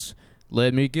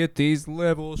Let me get these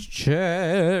levels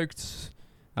checked.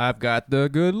 I've got the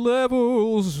good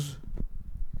levels.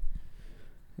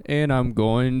 And I'm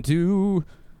going to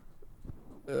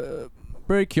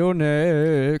break your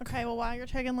neck. Okay, well, while you're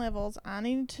checking levels, I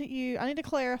need to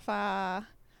clarify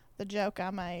the joke I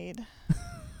made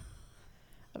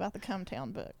about the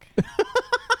Cumtown book.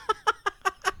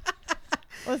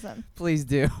 Listen. Please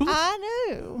do. I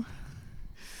knew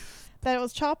that it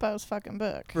was Chapo's fucking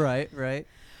book. Right.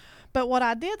 But what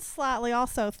I did slightly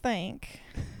also think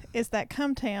is that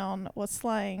Cumtown was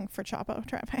slang for Chapo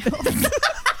Trap House.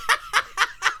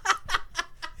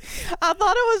 I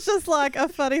thought it was just like a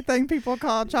funny thing people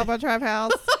called Chapo Trap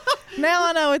House. Now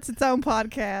I know it's its own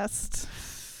podcast.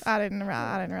 I didn't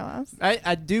realize.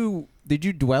 I do. Did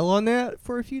you dwell on that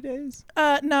for a few days?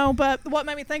 No, but what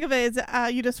made me think of it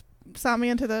is you just signed me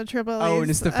into the Triple A's. Oh,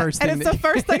 and it's the first thing. And it's the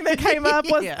first thing that came up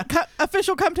was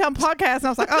official Cumtown podcast, and I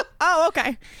was like, oh,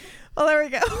 okay. Well, there we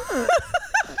go.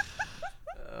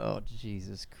 Oh,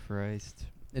 Jesus Christ!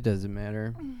 It doesn't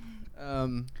matter.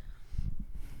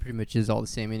 Pretty much is all the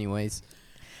same, anyways.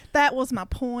 That was my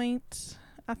point,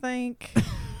 I think.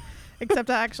 Except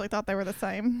I actually thought they were the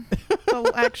same.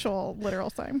 The actual, literal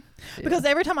same. Yeah. Because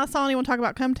every time I saw anyone talk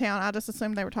about Cumtown, I just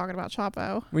assumed they were talking about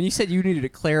Chapo. When you said you needed to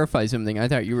clarify something, I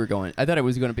thought it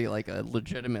was going to be like a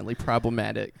legitimately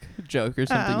problematic joke or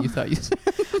something you thought you said.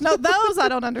 No, those I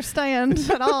don't understand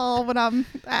at all. When I'm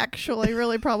actually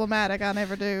really problematic, I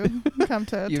never do come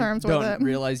to terms with it. You don't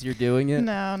realize you're doing it?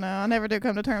 No, I never do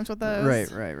come to terms with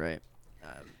those. Right.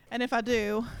 And if I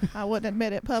do, I wouldn't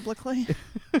admit it publicly.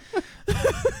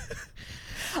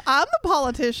 I'm the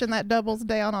politician that doubles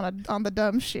down on the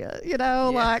dumb shit,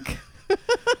 like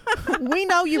we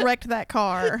know you wrecked that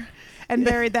car and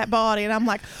buried that body, and I'm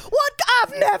like, what?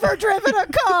 I've never driven a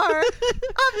car.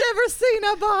 I've never seen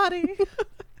a body.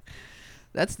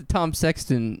 That's the Tom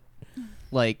Sexton,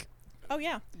 like. Oh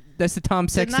yeah. That's the Tom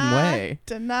Sexton way.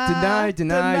 Deny.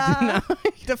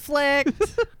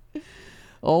 Deflect.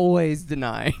 Always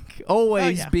denying.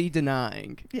 Always be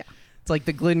denying. Yeah. It's like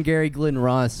the Glenn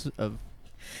Ross of.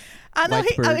 I know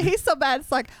he's so bad.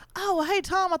 It's like, oh, hey,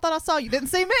 Tom, I thought I saw you. Didn't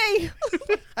see me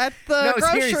at the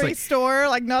grocery store.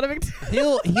 Like, not a big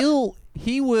deal.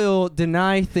 He will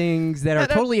deny things that are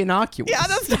totally innocuous. Yeah,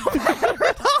 that's not matter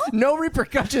at all. No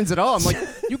repercussions at all. I'm like,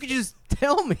 you could just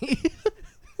tell me. He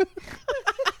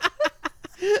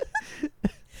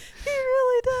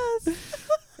really does.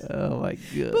 Oh my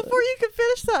God. Before you can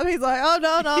finish something, he's like, oh,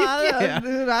 no,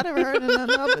 I never heard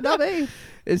it. Not me.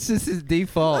 It's just his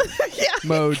default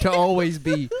mode to always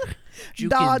be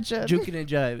juking and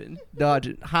jiving.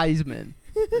 Dodging. Heisman.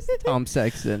 Tom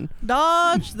Sexton.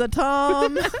 Dodge the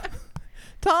Tom.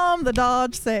 Tom the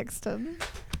Dodge Sexton.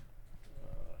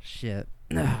 Shit.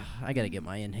 I gotta get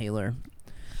my inhaler.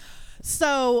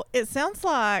 So, it sounds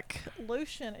like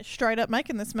Lucian is straight up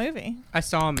making this movie. I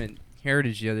saw him in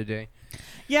Heritage the other day.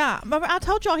 Yeah. I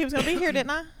told y'all he was going to be here,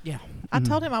 didn't I? Yeah. I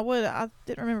told him I would. I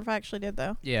didn't remember if I actually did,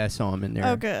 though. Yeah, I saw him in there.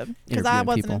 Oh, good. Because I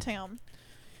wasn't in town.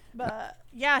 But,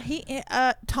 yeah,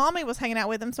 Tommy was hanging out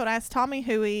with him, so I asked Tommy,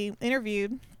 who he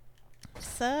interviewed,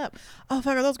 what's up? Oh,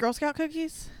 fuck, are those Girl Scout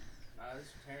cookies? This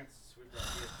is Terrence's sweet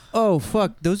gift. Oh,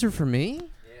 fuck, those are for me?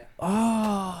 Yeah.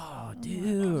 Oh,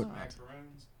 dude.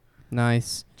 Macaroons.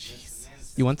 Nice. Jesus.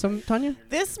 You want some, Tanya?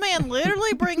 This man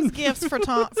literally brings gifts for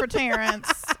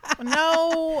Terrence.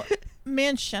 No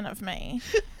mention of me.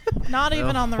 Not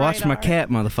even on the radar. Watch my cat,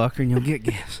 motherfucker, and you'll get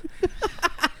gifts.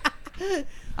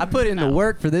 I put in the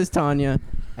work for this, Tanya.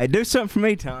 Hey, do something for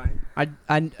me, Tanya.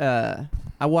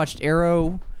 I watched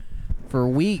Arrow for a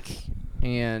week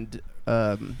and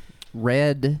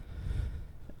read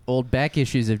old back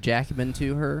issues of Jacobin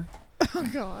to her. Oh,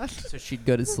 God. So she'd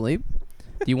go to sleep.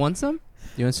 Do you want some?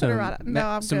 Do you want some? No,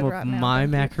 I'm some good of right now. my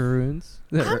macaroons?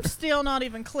 I'm still not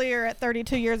even clear at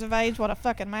 32 years of age what a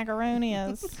fucking macaroon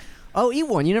is. Oh, eat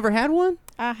one. You never had one?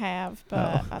 I have,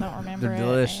 but I don't remember. They're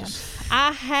delicious. Man.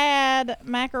 I had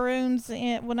macaroons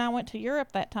when I went to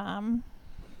Europe that time.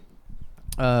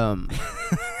 Back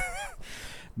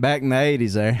in the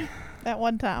 80s there. That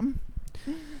one time.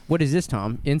 What is this,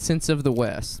 Tom? Incense of the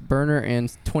West. Burner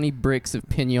and 20 bricks of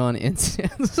pinon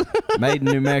incense. Made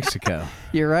in New Mexico.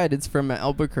 You're right. It's from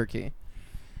Albuquerque.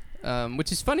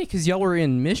 Which is funny because y'all were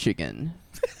in Michigan.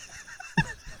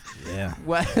 Yeah.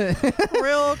 What?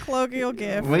 Real colloquial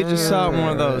gift. We just saw one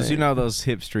of those, those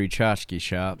hipstery tchotchke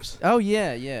shops. Oh,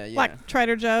 yeah. Like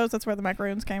Trader Joe's. That's where the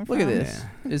macaroons came from. Look at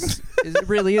this. Yeah. It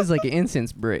really is like an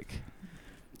incense brick.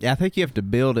 Yeah, I think you have to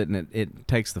build it, and it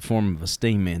takes the form of a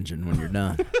steam engine when you're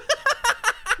done.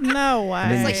 No way.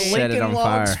 Then It's you like set it Lincoln on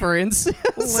Logs fire. for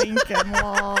instance. Lincoln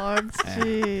Logs. Yeah.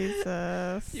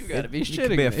 Jesus. You gotta be It shitting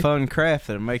could be a me. fun craft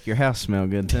that'll make your house smell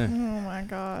good Oh too. my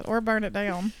God. Or burn it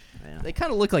down. They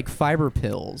kind of look like fiber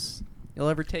pills. Y'all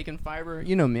ever taken fiber?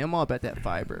 You know me, I'm all about that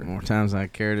fiber. More times I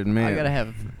carried it in me. I gotta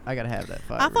have that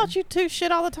fiber. I thought you two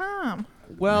shit all the time.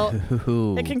 Well,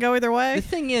 It can go either way. the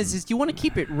thing is you want to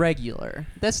keep it regular.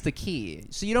 That's the key.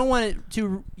 So you don't want it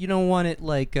to. You don't want it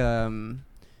like you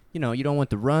don't want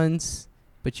the runs,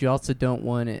 but you also don't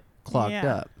want it clogged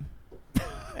Yeah. up.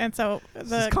 And so This is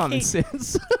the common key,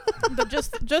 sense.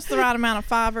 just the right amount of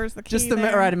fiber is the key. Just the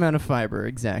there. right amount of fiber.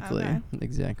 Exactly. Okay.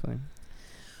 Exactly.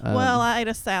 Well, I ate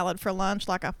a salad for lunch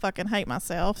like I fucking hate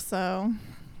myself, so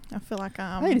I feel like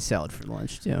I'm I ate a salad for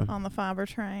lunch too. on the fiber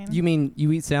train. You mean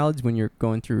you eat salads when you're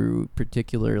going through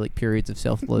particular like periods of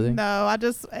self-loathing? No,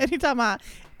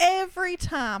 every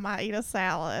time I eat a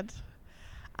salad,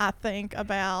 I think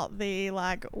about the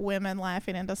like women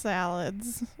laughing into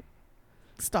salads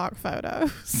stock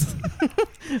photos.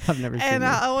 I've never seen And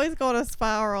that. I always go in a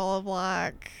spiral of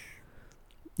like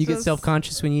You get just-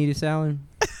 self-conscious when you eat a salad?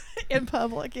 in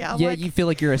public. Yeah. I'm Yeah, like, you feel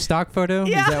like you're a stock photo?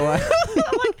 Yeah. Is that why?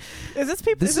 I'm like, is this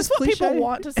people? This Is this is what people cliche.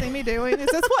 want to see me doing?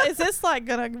 Is this like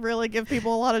gonna really give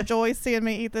people a lot of joy seeing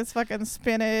me eat this fucking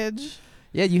spinach?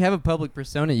 Yeah, you have a public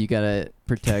persona you gotta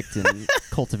protect and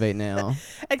cultivate now.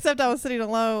 Except I was sitting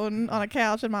alone on a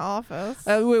couch in my office.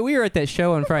 We were at that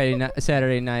show on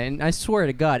Saturday night, and I swear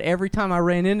to God, every time I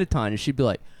ran into Tanya, she'd be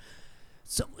like,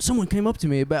 someone came up to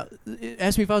me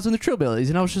asked me if I was in the Trillbillies,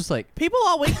 and I was just like, People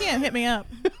all weekend hit me up.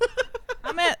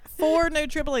 I met 4 new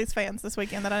Tripoli's fans this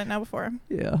weekend that I didn't know before.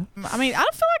 yeah. I mean, I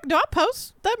don't feel like, do I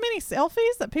post that many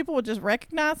selfies that people would just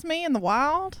recognize me in the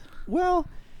wild? Well,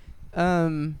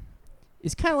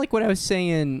 it's kind of like what I was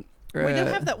saying. We do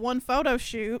have that one photo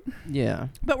shoot, Yeah.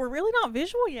 but we're really not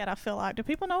visual yet, I feel like. Do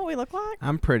people know what we look like?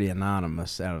 I'm pretty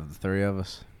anonymous out of the three of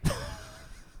us.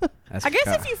 That's I guess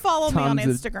if you follow me on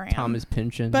Instagram. Thomas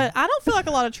Pynchon. But I don't feel like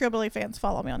a lot of Tripoli fans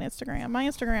follow me on Instagram. My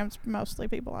Instagram's mostly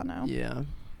people I know. yeah.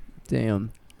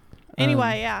 Damn.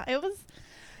 Anyway, yeah, it was.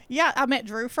 Yeah, I met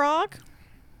Drew Frog.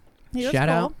 He was Shout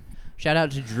cool. out. Shout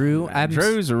out to Drew.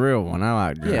 Drew's a real one. I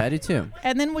like Drew. Yeah, I do too.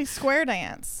 And then we square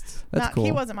danced. That's He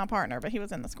cool. wasn't my partner, but he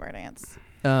was in the square dance.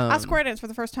 I square danced for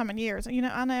the first time in years. You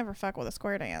know, I never fuck with a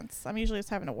square dance. I'm usually just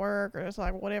having to work or just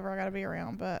like whatever I got to be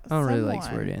around. But I don't really like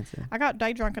someone- square dancing. I got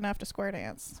day drunk enough to square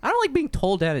dance. I don't like being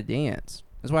told how to dance.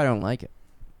 That's why I don't like it.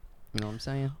 You know what I'm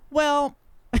saying? Well,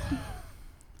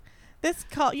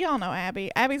 y'all know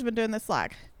Abby. Abby's been doing this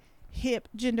like hip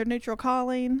gender neutral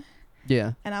calling,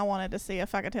 Yeah. and I wanted to see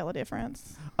if I could tell a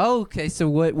difference. Oh, okay. So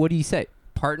what do you say?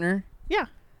 Partner? Yeah.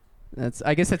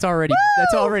 I guess that's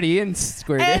already in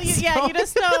square And dance. you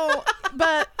just know,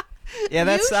 but Yeah,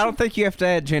 You I don't think you have to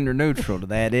add gender neutral to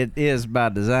that. It is by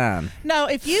design. no,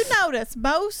 if you notice,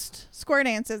 most square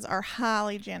dances are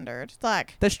highly gendered.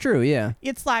 Like That's true. Yeah.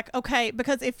 it's like okay,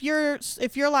 because if you're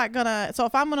like gonna, so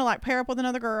if I'm gonna like pair up with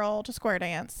another girl to square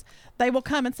dance, they will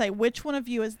come and say which one of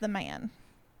you is the man.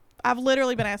 I've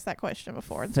literally been asked that question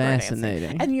before in square dancing.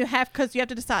 Fascinating. And because you have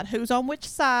to decide who's on which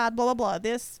side, blah blah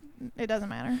blah. It doesn't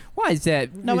matter. Why is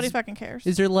that? Nobody is, fucking cares.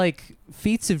 is there like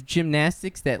feats of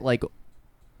gymnastics that like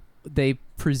they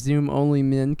presume only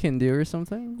men can do or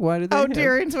something? Why do they? Oh, have-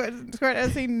 during square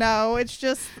dancing, no. It's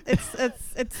just it's.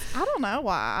 I don't know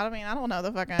why. I mean, I don't know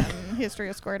the fucking history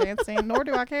of square dancing, nor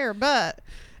do I care. But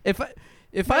If but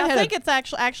I I had think it's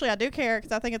actually I do care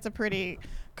because I think it's a pretty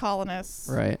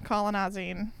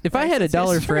colonizing. if I had racist $1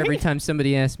 for history. every time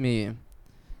somebody asked me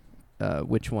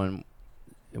which one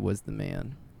was the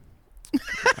man. I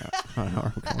don't know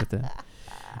where we're going with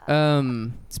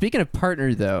that. Speaking of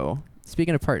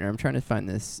partner, I'm trying to find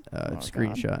this God.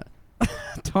 screenshot.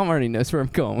 Tom already knows where I'm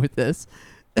going with this.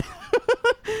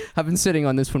 I've been sitting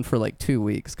on this one for like 2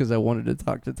 weeks because I wanted to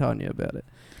talk to Tanya about it.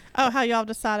 Oh, how y'all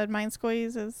decided main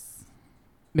squeeze is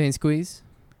Main squeeze?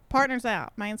 partners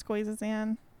out, main squeeze is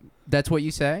in. That's what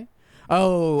you say? Tom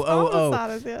Oh.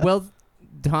 decided it. Well,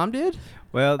 Tom did?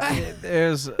 Well,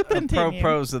 there's a Continue.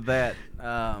 pros of that.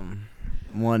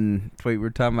 One tweet we were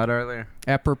talking about earlier.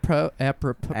 Apropos.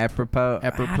 Apropos. How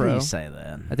do Apropos. you say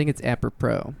that? I think it's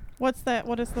apropos. What's that?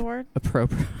 What is the word?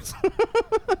 Appropriate.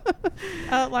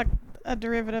 Like a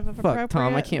derivative of Fuck, appropriate.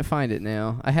 Tom, I can't find it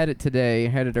now. I had it today. I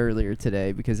had it earlier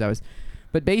today because I was...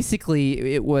 But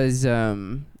basically, it was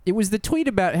the tweet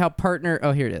about how partner...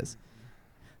 Oh, here it is.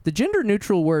 The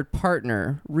gender-neutral word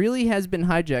partner really has been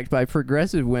hijacked by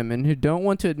progressive women who don't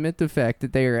want to admit the fact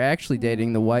that they are actually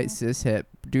dating the white cis-het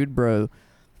dude bro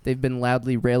they've been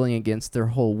loudly railing against their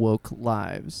whole woke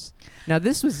lives. Now,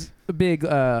 this was a big,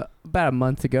 about a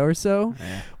month ago or so.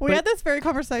 Yeah. We had this very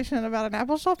conversation about an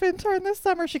Apple Shop intern this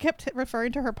summer. She kept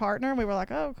referring to her partner, and we were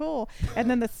like, oh, cool. And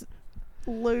then this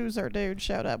loser dude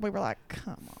showed up. We were like,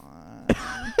 come on.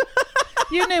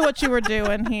 You knew what you were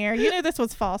doing here. You knew this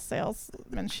was false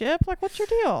salesmanship. Like, what's your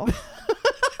deal?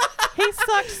 He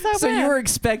sucked so So bad. you were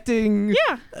expecting...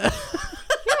 Yeah.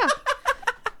 Yeah.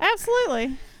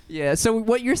 Absolutely. Yeah, so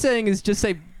what you're saying is just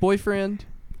say boyfriend?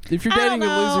 If you're I don't dating a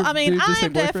know. loser I mean, dude, just say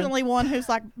I'm boyfriend? definitely one who's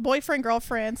like boyfriend,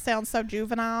 girlfriend sounds so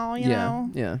juvenile, you know?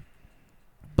 Yeah.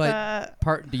 But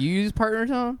do you use partner,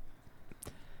 Tom?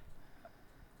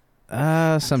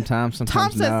 Sometimes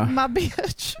Tom says, no. my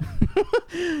bitch.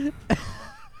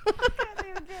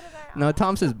 No,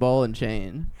 Tom says ball and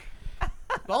chain.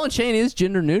 Ball and chain is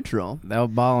gender neutral. They'll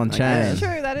ball and I chain. guess.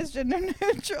 That's true. That is gender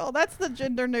neutral. That's the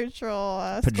gender neutral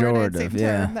Pejorative,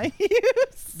 term they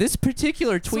use. This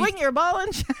particular tweet... Swing your ball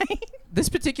and chain. This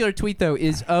particular tweet, though,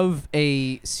 is of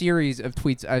a series of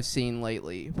tweets I've seen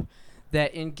lately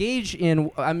that engage in...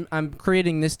 I'm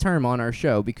creating this term on our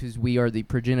show because we are the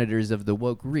progenitors of the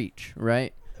woke reach,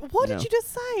 right? What No. did you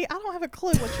just say? I don't have a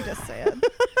clue what you just said.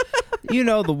 You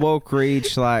know the woke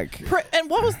reach, like And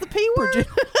what was the P word?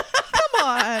 Come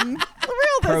on.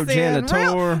 Reel this in. progenitor.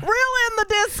 Reel in the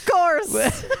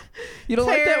discourse. You don't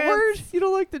like that Terrence. word? You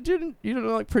don't like you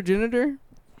don't like progenitor?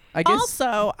 I guess...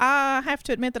 Also, I have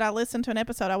to admit that I listened to an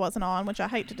episode I wasn't on, which I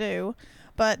hate to do.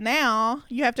 But now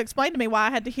you have to explain to me why I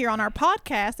had to hear on our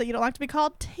podcast that you don't like to be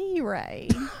called T-Ray.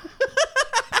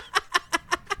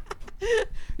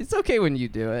 It's okay when you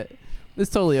do it. It's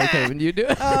totally okay when you do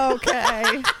it.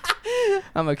 Okay.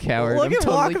 I'm a coward. Look I'm at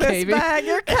walk totally this caving. bag.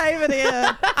 You're caving in.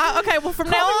 Okay, well, from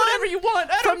Call now me on, whatever you want.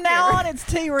 I from don't now care. on, it's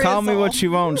T-Rizzle. call me what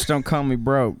you want, just don't call me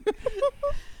broke.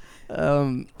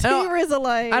 T-Rizzle.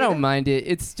 I don't mind it.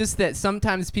 It's just that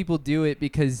sometimes people do it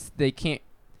because they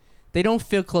don't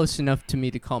feel close enough to me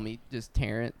to call me just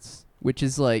Terrence, which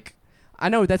is like, I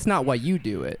know that's not why you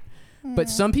do it, but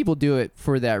some people do it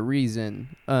for that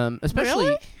reason.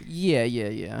 Especially, Really?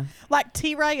 Yeah. Like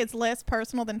T-Ray is less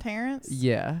personal than Terrence?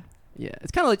 Yeah.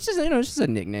 It's kind of like it's just a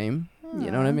nickname.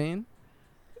 You know what I mean?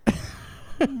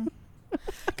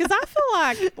 Because I feel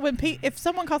like when if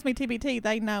someone calls me TBT,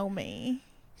 they know me.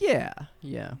 Yeah.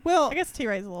 Well, I guess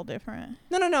T-Ray's a little different.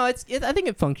 No. I think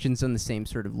it functions on the same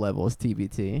sort of level as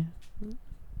TBT.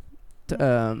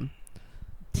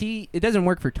 It doesn't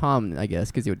work for Tom, I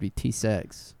guess, because it would be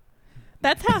T-sex.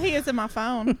 That's how he is in my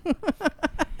phone.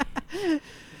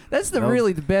 That's Those-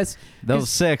 really the best. Those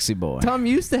sexy boy. Tom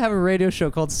used to have a radio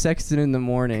show called Sexton in the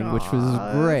Morning, which was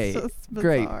God, great. that's just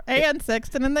Great. bizarre. And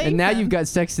Sexton in the And now evening. you've got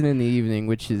Sexton in the Evening,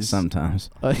 which is Sometimes.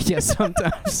 yeah,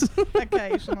 sometimes.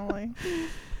 Occasionally.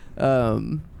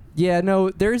 Yeah, no,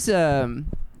 there's so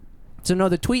no,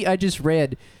 the tweet I just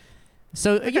read.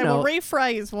 So Okay, you know, well,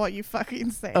 rephrase what you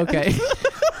fucking said. okay.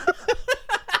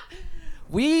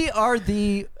 We are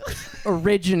the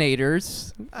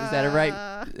originators. Is that a right?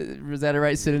 Was that a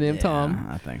right synonym, Yeah, Tom?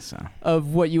 I think so.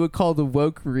 Of what you would call the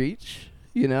woke reach.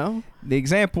 You know? The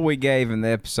example we gave in the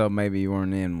episode maybe you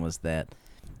weren't in was that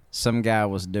some guy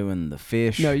was doing the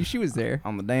fish No, she was there.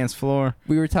 on the dance floor.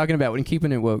 We were talking about when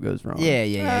keeping it woke goes wrong. Yeah,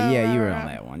 you were on right.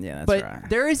 that one. Yeah, that's But right.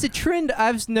 there is a trend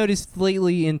I've noticed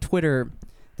lately in Twitter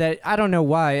that I don't know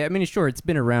why. I mean, sure, it's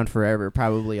been around forever,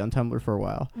 probably on Tumblr for a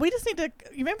while. We just need to.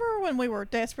 You remember when we were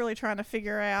desperately trying to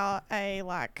figure out a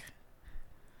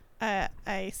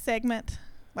segment?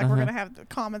 Like we're Uh-huh. gonna have the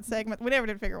common segment. We never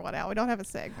did figure what out. We don't have a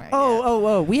segment. yet.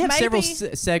 Oh. We have several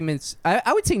Maybe- segments.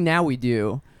 I would say now we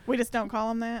do. We just don't call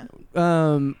them that.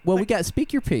 Well, we got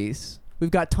Speak Your Piece.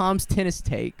 We've got Tom's Tennis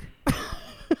Take.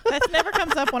 That never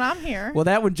comes up when I'm here. Well,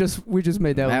 that one we just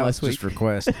made that one That last was week. just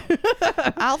request.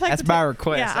 I'll take. That's the by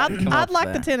request. Yeah, I didn't come I'd up like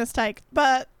with the that. tennis take,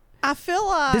 but I feel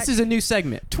like This is a new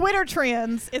segment. Twitter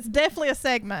trends. It's definitely a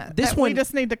segment. This that one- we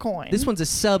just need to coin. This one's a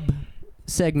sub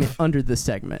segment under the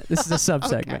segment. This is a sub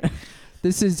segment.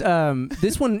 This is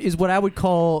this one is what I would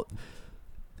call.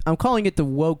 I'm calling it the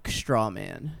woke straw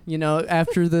man. You know,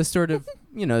 after the sort of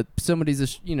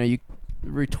somebody's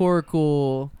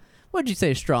rhetorical. What did you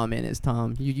say a straw man is,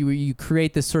 Tom? You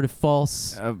create this sort of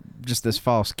false. Just this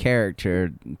false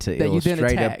character to That you then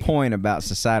illustrate a attack. point about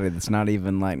society that's not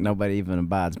even like nobody even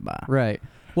abides by. Right.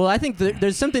 Well, I think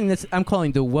there's something that's I'm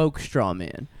calling the woke straw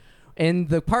man. And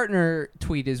the partner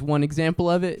tweet is one example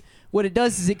of it. What it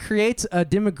does is it creates a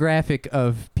demographic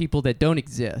of people that don't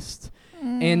exist.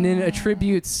 And then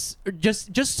attributes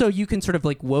just so you can sort of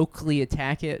like wokely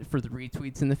attack it for the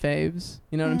retweets and the faves.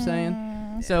 You know what I'm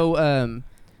saying?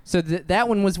 So that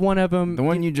one was one of them. The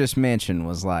one you just mentioned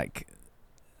was like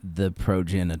the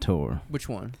progenitor. Which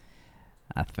one?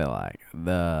 I feel like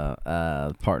the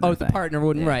partner. Oh, the thing. partner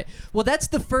wouldn't. Yeah. Right. Well, that's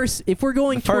the first. If we're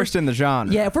going First in the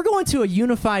genre. yeah, if we're going to a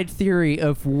unified theory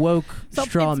of woke So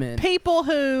straw it's men. people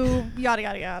who yada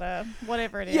yada yada,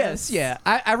 whatever it is. Yes, yeah.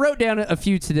 I wrote down a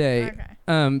few today.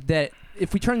 Okay. That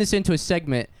if we turn this into a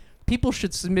segment, people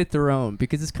should submit their own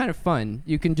because it's kind of fun.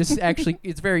 You can just actually,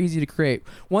 it's very easy to create.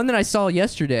 One that I saw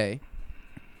yesterday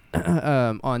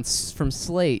from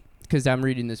Slate, because I'm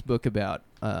reading this book about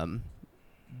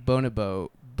bonobos,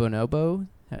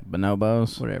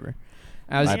 whatever.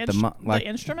 I was Like the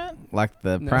instrument? like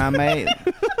the No. primate,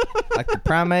 like the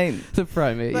primate. the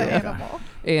primate, The yeah. animal.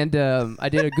 And I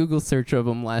did a Google search of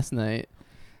them last night.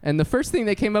 And the first thing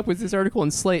that came up was this article in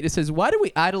Slate. It says, "Why do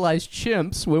we idolize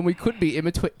chimps when we could be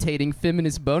imitating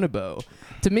feminist bonobo?"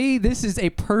 To me, this is a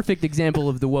perfect example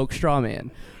of the woke straw man.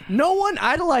 No one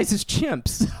idolizes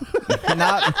chimps.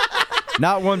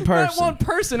 Not one person. Not one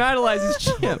person idolizes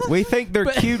chimps. We think they're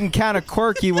But- cute and kind of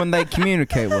quirky when they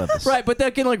communicate with us. Right, but they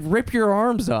can like rip your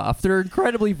arms off. They're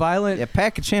incredibly violent. Yeah,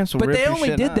 pack of chimps will But rip they your only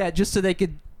shit did up. that just so they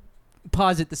could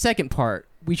posit the second part.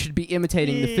 We should be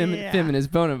imitating the Yeah.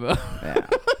 feminist bonobo. Yeah.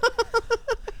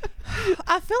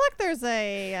 I feel like there's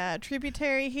a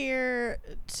tributary here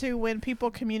to when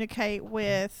people communicate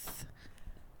with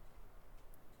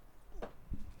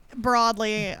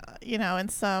broadly, you know, on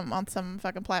some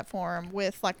fucking platform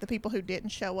with like the people who didn't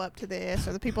show up to this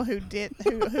or the people who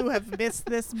who have missed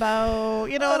this boat.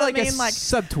 You know what like I mean? a Like,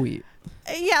 subtweet.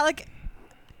 yeah, like.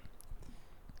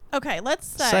 Okay, let's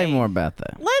Say more about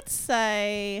that. Let's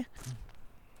say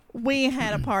we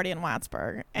had a party in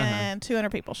Whitesburg and 200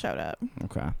 people showed up.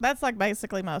 Okay. That's like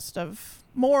basically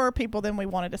more people than we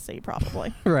wanted to see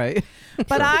probably. Right.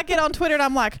 But I get on Twitter and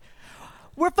I'm like,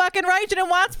 we're fucking raging in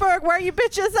Whitesburg. Where are you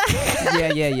bitches at?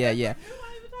 yeah. Who am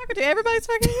I even talking to? Everybody's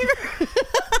fucking here.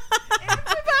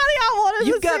 Everybody I wanted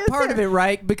You've to see got is part of here. it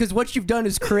right because what you've done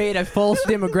is create a false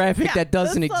demographic Yeah, that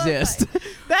doesn't that's what I'm exist. saying.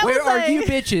 That Where was are a- you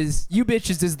bitches? You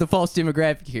bitches is the false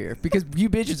demographic here because you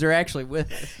bitches are actually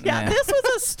with us. Yeah, Yeah. this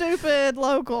was a stupid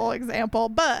local example,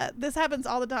 but this happens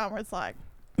all the time where it's like,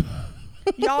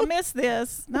 y'all missed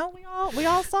this. No, we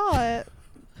all saw it.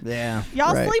 Yeah.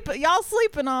 Y'all Right. y'all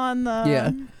sleeping on the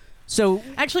Yeah. So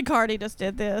Actually, Cardi just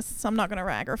did this, so I'm not gonna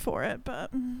rag her for it, but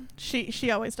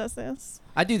she always does this.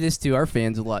 I do this to our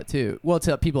fans a lot too. Well,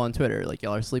 to people on Twitter, like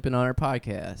y'all are sleeping on our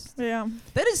podcast. Yeah,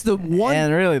 That is the one.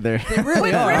 And really, they're They really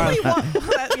we are. really want.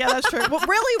 Yeah, that's true. But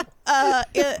really,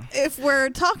 if we're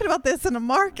talking about this in a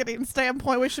marketing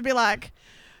standpoint, we should be like,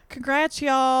 "Congrats,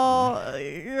 y'all!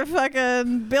 You're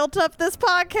fucking built up this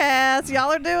podcast.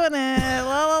 Y'all are doing it."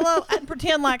 La, la, la, and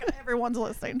pretend like everyone's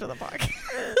listening to the podcast.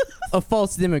 A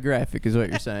false demographic is what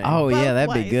you're saying. Oh Both yeah,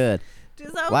 that'd be ways. good. Do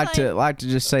something Like to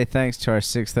just say thanks to our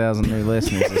 6,000 new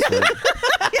listeners this week.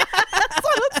 That's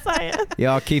what I'm saying.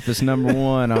 Y'all keep us number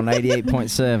one on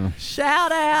 88.7.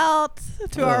 Shout out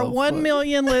to our Oh, 1 fuck.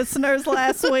 million listeners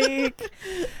last week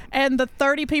and the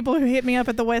 30 people who hit me up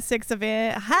at the West 6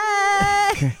 event.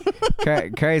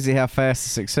 Hi! Crazy how fast the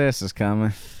success is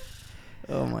coming.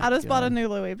 Oh my I just bought a God. new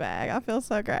Louis bag. I feel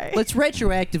so great. Let's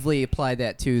retroactively apply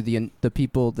that to the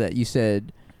people that you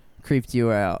said creeped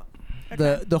you out.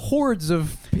 Okay. The hordes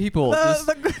of people.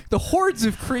 The hordes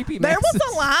of creepy There masses.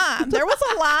 was a line. There was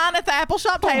a line at the Apple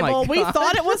Shop Oh my table. We God.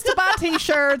 thought it was to buy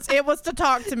T-shirts. It was to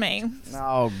talk to me.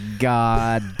 Oh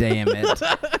God damn it!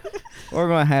 We're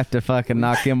gonna have to fucking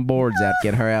knock them boards out,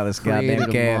 get her out of this Created goddamn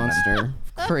a cabin. monster.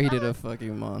 Created a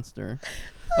fucking monster.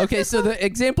 Okay, so the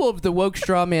example of the woke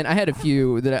straw man, I had a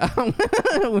few that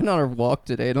I went on a walk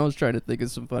today, and I was trying to think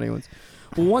of some funny ones.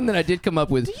 One that I did come up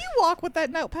with. Do you walk with that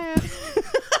notepad?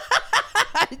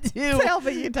 I do. Tell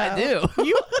me you don't. I do. You, can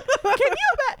you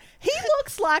imagine? He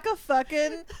looks like a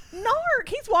fucking narc.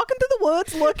 He's walking through the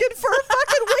woods looking for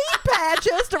fucking weed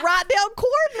patches to write down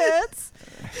coordinates.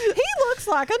 He looks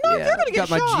like a narc. You're gonna get got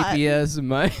my shot. GPS and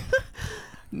my.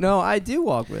 No, I do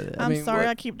walk with it. I I'm mean, sorry, I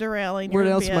What, keep derailing. what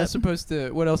You're else am I bit. supposed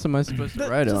to? What else am I supposed to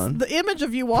write Just on? the image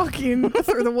of you walking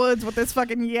through the woods with this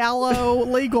fucking yellow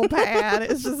legal pad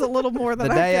is just a little more than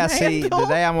The day I I can see, handle. the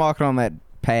day I'm walking on that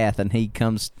path and he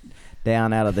comes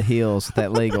down out of the hills with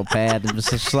that legal pad, and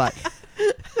just like,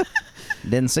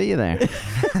 didn't see you there.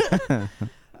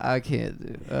 I can't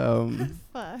do.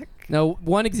 Fuck. No,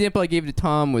 one example I gave to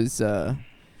Tom was I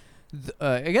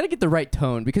gotta get the right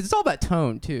tone because it's all about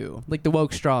tone too. Like the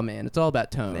woke straw man, it's all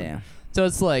about tone. Yeah. So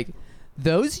it's like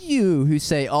those you who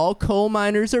say all coal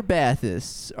miners are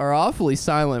Baathists are awfully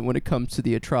silent when it comes to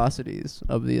the atrocities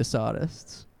of the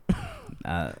Assadists.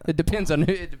 It depends on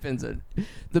who. It depends on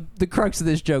the crux of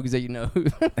this joke is that you know who.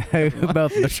 Who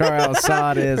both Bashar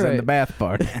al-Assad is Right. and the Ba'ath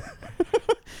Party.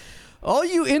 All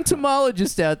you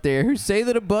entomologists out there who say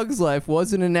that A Bug's Life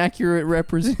wasn't an accurate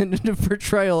representative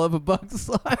portrayal of a bug's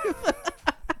life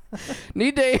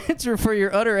need to answer for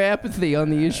your utter apathy on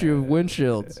the issue of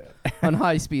windshields on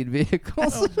high-speed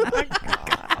vehicles. Oh my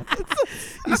God.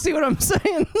 You see what I'm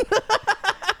saying?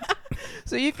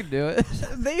 So you can do it.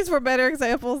 These were better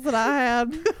examples than I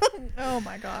had. Oh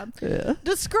my God. Yeah.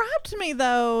 Describe to me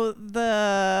though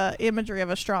the imagery of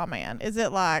a straw man. Is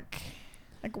it like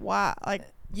why? Like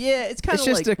Yeah, it's kind It's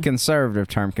of just like a conservative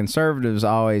term. Conservatives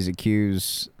always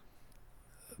accuse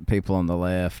people on the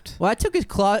left. Well, I took a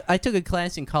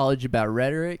class in college about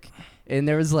rhetoric, and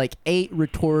there was like 8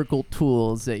 rhetorical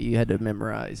tools that you had to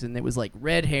memorize, and it was like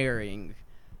red herring,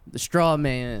 the straw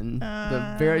man,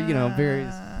 the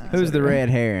various. Who's the red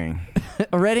herring?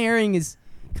 A red herring is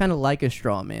kind of like a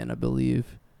straw man, I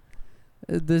believe.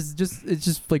 It's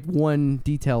just like one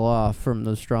detail off from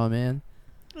the straw man.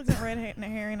 Isn't red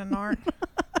herring a narc?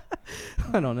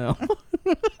 I don't know.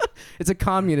 It's a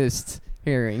communist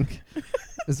herring.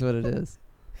 Is what it is.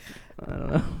 I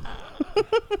don't know.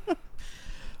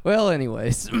 Well,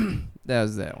 anyways, that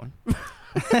was that one.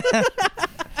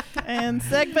 And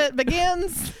segment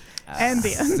begins and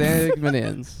ends. Segment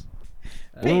ends.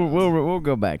 We'll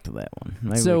go back to that one.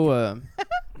 Maybe So,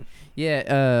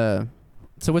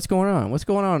 so what's going on? What's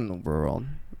going on in the world?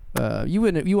 You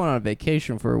went on a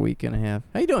vacation for a week and a half.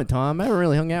 How you doing, Tom? I haven't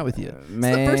really hung out with you. It's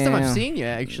the first time I've seen you,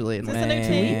 actually. In Is like this a new 2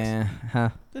 tea? weeks. Huh?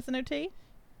 This a new tee?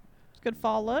 Good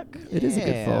fall look. It is a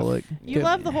good fall look. You Good.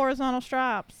 love the horizontal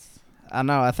stripes. I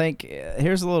know. I think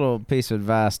here's a little piece of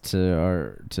advice to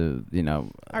our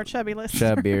Chubby listeners.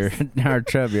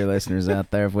 chubbier listeners out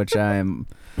there, of which I am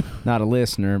not a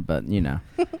listener, but You're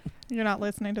not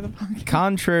listening to the podcast.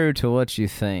 contrary to what you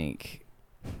think,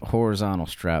 horizontal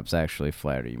stripes actually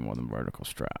flatter you more than vertical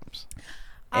stripes.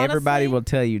 Everybody Honestly, will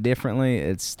tell you differently.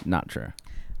 It's not true.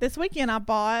 This weekend I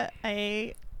bought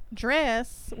a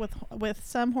dress with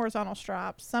some horizontal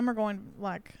stripes. Some are going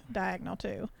like diagonal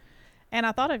too. And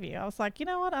I thought of you. I was like, you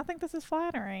know what? I think this is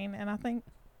flattering. And I think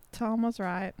Tom was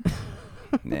right.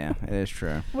 Yeah, it is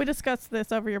true. We discussed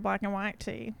this over your black and white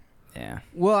tee. Yeah,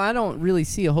 Well, I don't really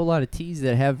see a whole lot of tees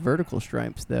that have vertical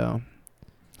stripes, though.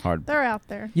 hard. They're out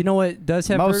there. You know what does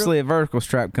have Mostly a vertical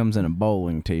stripe comes in a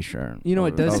bowling T-shirt. You know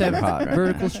what does Those have are hot right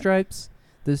vertical now. stripes?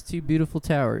 Those 2 beautiful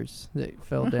towers that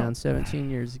fell down 17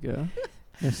 years ago.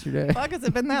 Yesterday. Fuck, has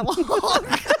it been that long?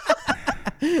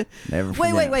 Never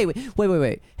forget.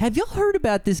 Wait. Have y'all heard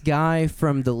about this guy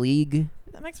from The League?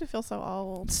 That makes me feel so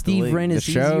old. Steve League, the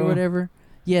Renazizi show? or whatever?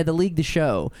 Yeah, The League, the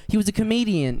show. He was a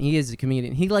comedian. He is a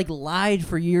comedian. He like lied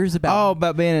for years about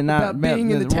About being in being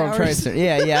in the World Trade towers. Center.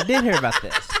 Yeah, I did hear about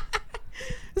this.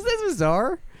 Is this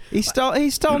bizarre? He stole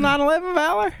 9/11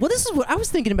 valor. Well, this is what I was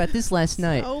thinking about this last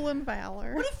night. Stolen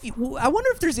valor. What if I wonder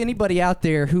if there's anybody out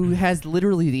there who has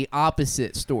literally the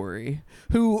opposite story,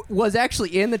 who was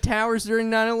actually in the towers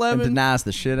during 9/11. Denies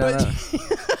the shit out of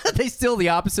it. But they still the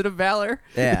opposite of valor.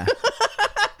 Yeah.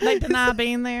 They deny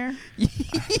being there.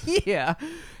 Yeah.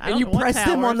 I And don't you know what press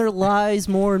them on towers. their lies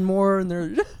more and more, and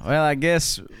they're Well, I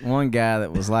guess one guy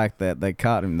that was like that, they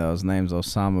caught him though. His name's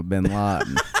Osama bin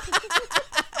Laden.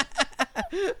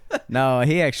 No,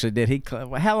 he actually did.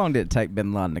 How long did it take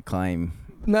bin Laden to claim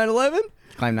 9/11.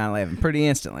 9/11? Pretty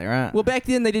instantly, right? Well, back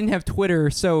then they didn't have Twitter,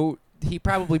 so he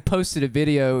probably posted a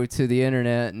video to the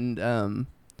internet, and no,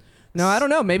 I don't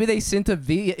know. Maybe they sent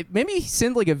maybe he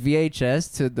sent like a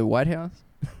VHS to the White House.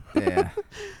 Yeah.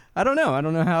 I don't know. I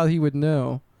don't know how he would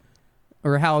know,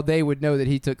 or how they would know that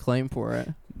he took claim for it.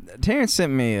 Terrence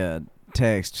sent me a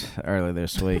text earlier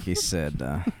this week. He said,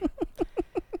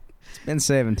 it's been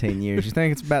 17 years. You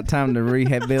think it's about time to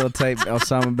rehabilitate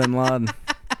Osama bin Laden?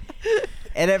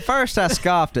 And at first I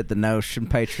scoffed at the notion,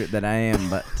 patriot that I am,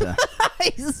 but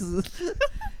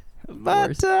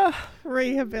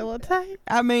Rehabilitate.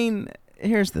 I mean,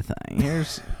 here's the thing.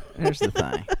 Here's the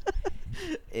thing.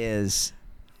 Is,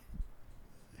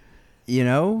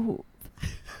 I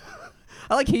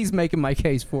like he's making my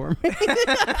case for me.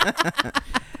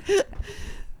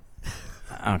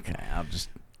 okay, I'll just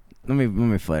let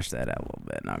me flesh that out a little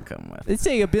bit, and I'll come with it. They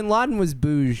say Bin Laden was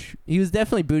bougie. He was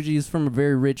definitely bougie. He was from a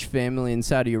very rich family in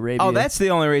Saudi Arabia. Oh, that's the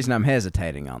only reason I'm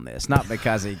hesitating on this. Not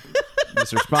because he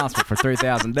was responsible for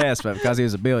 3,000 deaths, but because he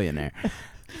was a billionaire.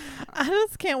 I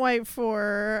just can't wait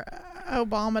for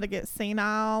Obama to get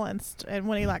senile and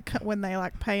when when they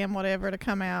pay him whatever to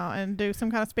come out and do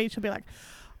some kind of speech, he'll be like,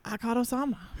 "I caught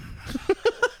Osama."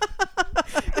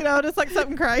 Just like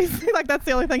something crazy. Like that's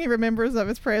the only thing he remembers of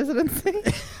his presidency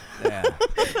Yeah.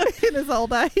 in his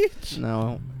old age.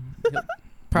 No.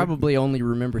 probably only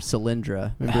remember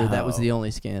Solyndra. Remember that was the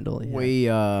only scandal.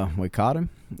 Yeah. We caught him.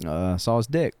 Saw his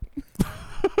dick.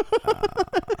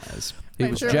 He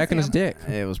was jacking his dick.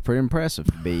 It was pretty impressive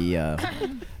to be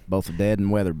both dead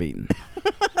and weather beaten.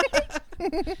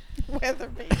 Weather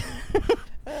beaten.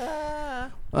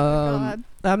 God.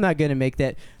 I'm not gonna make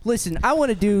that. Listen,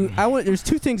 there's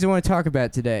two things I want to talk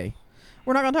about today.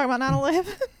 We're not going to talk about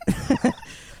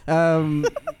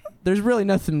 9/11. There's really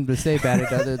nothing to say about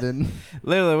it other than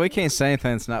Literally, we can't say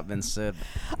anything that's not been said.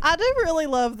 I do really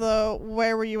love the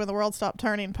 "Where were you when the world stopped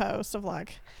turning" post of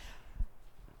like,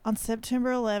 on September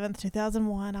 11th,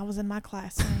 2001, I was in my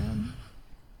classroom.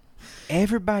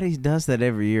 Everybody does that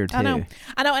every year too. I know,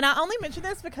 and I only mention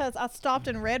this because I stopped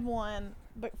and read one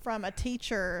from a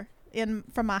teacher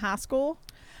from my high school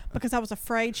because I was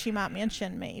afraid she might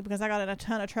mention me because I got in a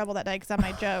ton of trouble that day because I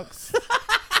made jokes.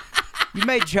 You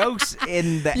made jokes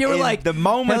in the You were like, the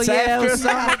moments "Hell yeah, after.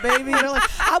 Osama, baby." Literally,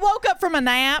 I woke up from a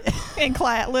nap in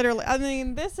class. Literally, I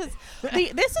mean, this is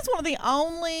one of the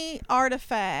only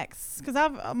artifacts because a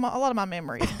lot of my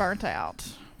memory is burnt out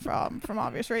from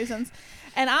obvious reasons,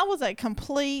 and I was a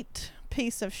complete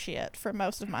piece of shit for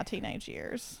most of my teenage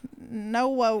years. No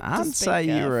woke. I'd to say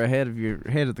speak you of. were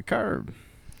ahead of the curve.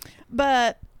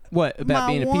 But what about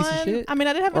my being a piece of shit? I mean,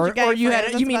 I didn't have a bunch of gay or you friends,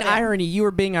 had that's you mean about it. irony? You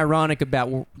were being ironic about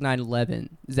 9/11.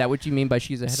 Is that what you mean by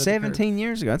she's ahead of the curve? 17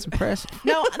 years ago. That's impressive.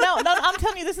 No, I'm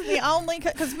telling you, this is the only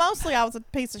because mostly I was a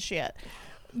piece of shit.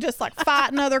 Just like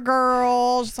fighting other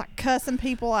girls, just like cussing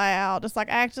people out, just like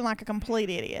acting like a complete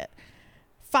idiot.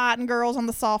 Fighting girls on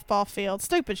the softball field,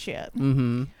 stupid shit.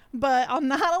 Mm-hmm. But on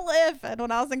 9/11,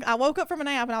 when I woke up from a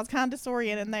nap and I was kind of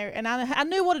disoriented there, and I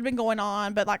knew what had been going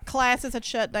on, but like classes had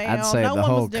shut down. I'd say no the one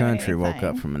whole was doing country woke anything.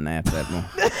 up from a nap that morning.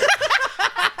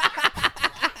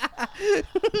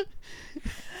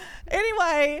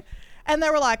 Anyway, and they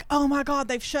were like, "Oh my God,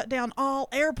 they've shut down all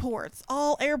airports.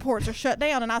 All airports are shut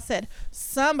down." And I said,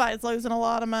 "Somebody's losing a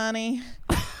lot of money."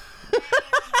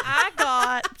 I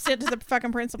got sent to the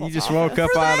fucking principal's You just office. woke up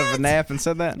For out that? of a nap and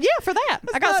said that? Yeah, for that.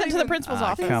 I got not sent to the even- principal's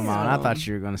Ah, office. come on. I thought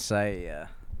you were going to say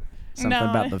something No.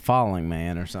 about the falling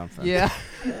man or something. Yeah.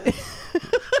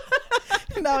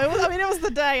 No, it was the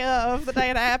day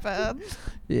it happened.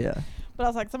 Yeah. But I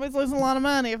was like, somebody's losing a lot of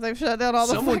money if they've shut down all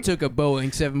the Someone fucking- took a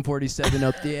Boeing 747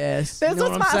 up the ass. This You know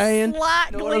was what my I'm saying? slight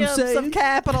Know what I'm glimpse saying? of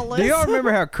capitalism. Do y'all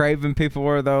remember how craven people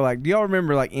were, though? Like, do y'all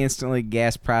remember, like, instantly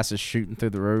gas prices shooting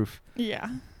through the roof? Yeah.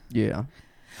 Yeah.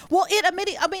 Well,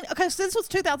 okay, so this was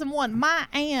 2001. My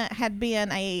aunt had been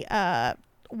a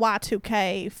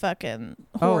Y2K fucking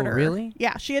hoarder. Oh, really?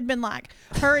 Yeah, she had been like,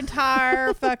 her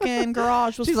entire fucking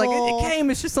garage was She's full. like, it came.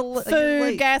 It's just a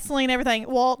Food, gasoline, everything.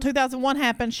 Well, 2001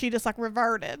 happened. She just like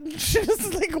reverted. She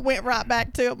just like went right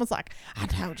back to it and was like, I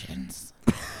told you.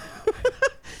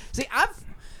 See,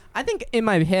 I think in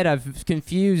my head I've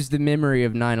confused the memory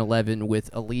of 9/11 with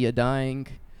Aaliyah dying.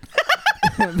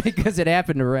 Because it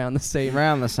happened around the same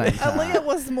Around the same time. Aaliyah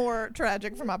was more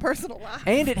tragic for my personal life.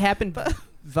 and it happened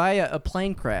via a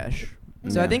plane crash.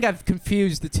 So I Yeah. think I've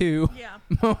confused the two Yeah.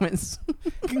 moments.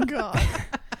 God.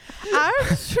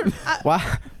 I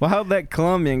Why that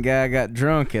Colombian guy got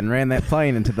drunk and ran that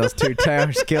plane into those two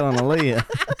towers, killing Aaliyah?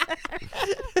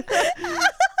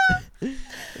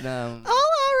 No. All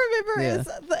I remember Yeah. is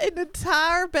the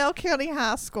entire Bell County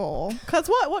High School. Because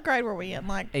what grade were we in?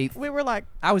 Like, Eighth. we were like,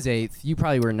 I was 8th. You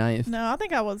probably were 9th. no, I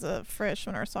think I was a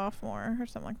freshman or sophomore or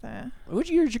something like that. Which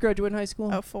year did you graduate in high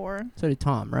school? 04. So did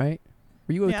Tom, right?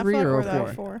 Were you 03 Yeah, I feel like or we're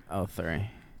the 04? 04. Oh, 3.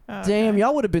 Oh, Damn, okay.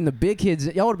 y'all would have been the big kids.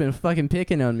 Y'all would have been fucking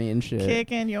picking on me and shit.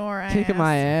 Kicking your ass. Kicking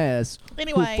my ass.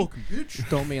 Anyway. Who fucking bitch.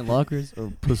 Throw me in lockers.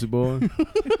 Oh, pussy boy.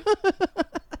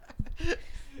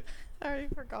 I already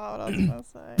forgot what I was going to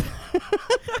say.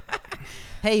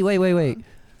 Hey, wait.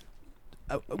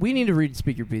 We need to read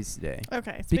speaker piece today.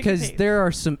 Okay. Because there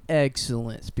are some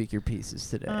excellent speaker pieces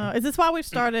today. Is this why we've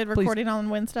started Please- recording on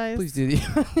Wednesdays? Please do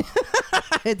the.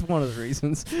 It's one of the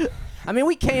reasons. I mean,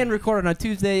 we can record on a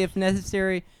Tuesday if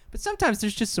necessary, but sometimes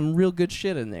there's just some real good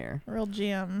shit in there. Real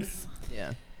gems.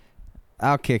 Yeah.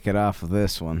 I'll kick it off with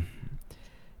this one.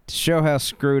 To show how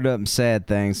screwed up and sad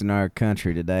things in our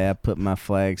country today, I put my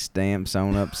flag stamps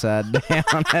on upside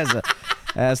down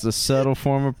as a subtle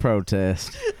form of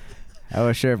protest. I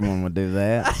wish everyone would do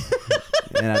that.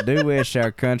 And I do wish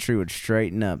our country would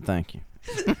straighten up. Thank you.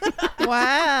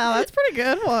 Wow, that's a pretty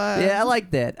good one. Yeah, I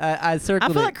like that. I I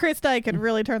circled feel it. like Chris Day could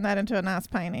really turn that into a nice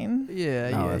painting.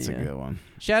 Yeah, Oh, yeah, that's yeah. a good one.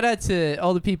 Shout out to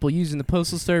all the people using the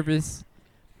postal service,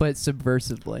 but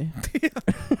subversively.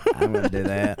 I'm gonna do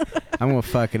that. I'm gonna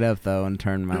fuck it up though and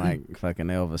turn my like fucking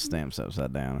Elvis stamps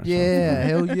upside down. Or something. Yeah,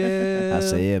 hell yeah. I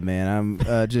say, yeah, man.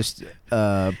 I'm just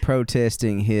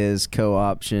protesting his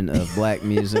co-option of black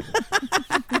music.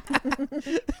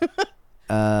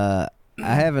 I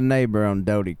have a neighbor on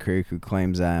Doty Creek who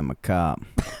claims I am a cop.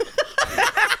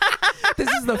 This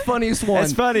is the funniest one.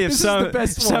 It's funny if This is the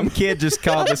best some one. kid just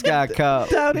called this guy a cop.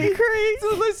 Doty Creek.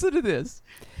 So listen to this.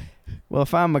 Well,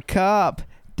 if I'm a cop,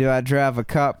 do I drive a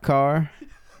cop car?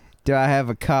 Do I have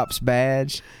a cop's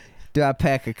badge? Do I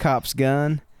pack a cop's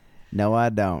gun? No, I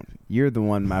don't. You're the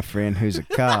one, my friend, who's a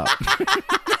cop. Fucking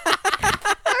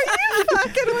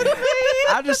with me.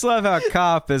 I just love how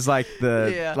cop is like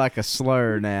Yeah. like a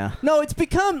slur now. No, it's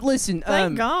become. Listen.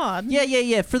 Thank God.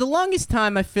 Yeah. For the longest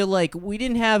time, I feel like we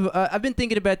didn't have. I've been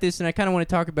thinking about this, and I kind of want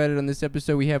to talk about it on this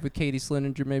episode we have with Katie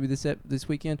Slininger maybe this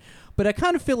weekend. But I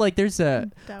kind of feel like there's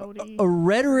Doty a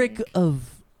rhetoric Creek.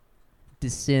 of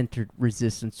dissent or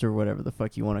resistance or whatever the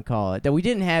fuck you want to call it that we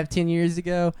didn't have 10 years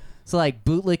ago. So like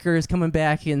bootlicker is coming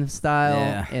back in style,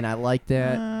 Yeah. and I like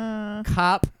that.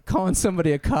 Cop calling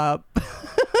somebody a cop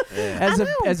Yeah.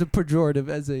 as a pejorative,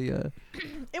 as a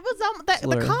It was the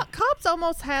slur. cops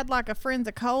almost had like a Friends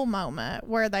of Cole moment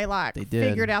where they like They did.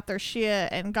 figured out their shit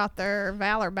and got their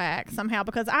valor back somehow.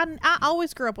 Because I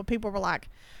always grew up when people were like,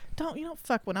 you don't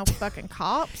fuck with no fucking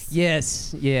cops.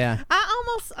 yes, yeah.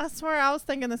 I swear I was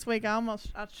thinking this week.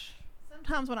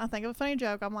 Sometimes when I think of a funny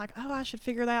joke, I'm like, oh, I should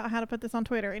figure out how to put this on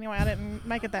Twitter. Anyway, I didn't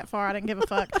make it that far. I didn't give a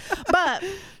fuck. But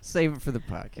Save it for the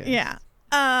podcast. yeah.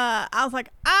 I was like,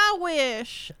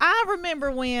 I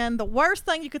remember when the worst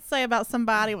thing you could say about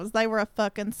somebody was they were a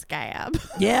fucking scab.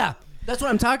 Yeah, that's what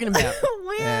I'm talking about.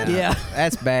 When Yeah.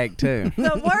 That's back too.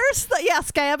 the worst,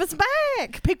 scab is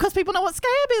back because people know what scab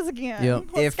is again. Yep.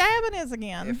 What If- scabbing is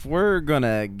again. If we're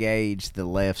gonna gauge the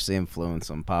left's influence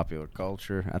on popular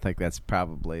culture, I think that's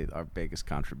probably our biggest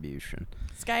contribution.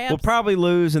 Scabs. We'll probably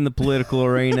lose in the political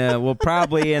arena. We'll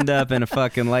probably end up in a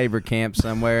fucking labor camp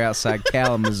somewhere outside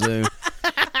Kalamazoo.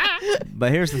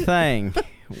 But here's the thing.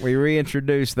 We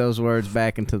reintroduced those words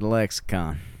back into the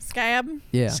lexicon. Scab.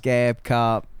 Yeah. Scab,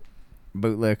 cop,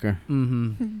 bootlicker,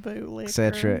 Mm-hmm. Bootlicker.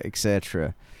 etc.,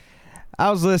 etc. I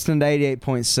was listening to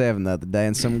 88.7 the other day,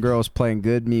 and some girls playing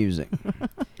good music. But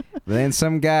then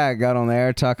some guy got on the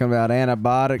air talking about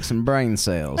antibiotics and brain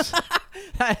cells.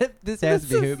 This has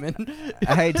to be Hootman.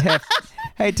 I hate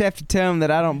to have to tell him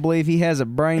that I don't believe he has a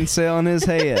brain cell in his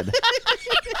head.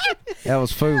 That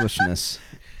was foolishness.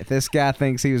 If this guy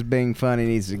thinks he was being funny, he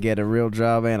needs to get a real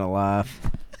job and a life.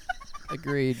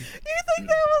 Agreed. You think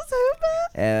that was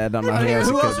Hoopin? I don't know I who mean, else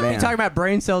who it else could are we be. talking about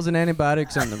brain cells and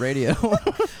antibiotics on the radio?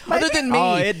 Other than me.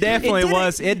 Oh, it definitely did-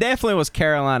 was. It definitely was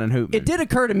Caroline and Hoopman. It did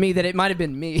occur to me that it might have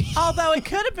been me. Although it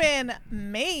could have been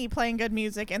me playing good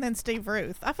music and then Steve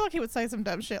Ruth. I feel like he would say some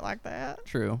dumb shit like that.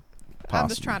 True. I'm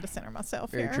just Possible. trying to center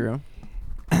myself Very here.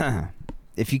 true.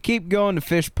 If you keep going to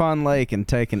Fish Pond Lake and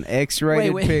taking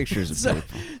X-rated Wait. pictures of So-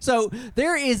 people, So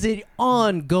there is an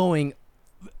ongoing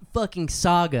fucking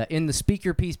saga in the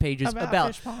speaker piece pages about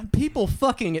Fish Pond. people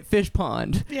fucking at Fish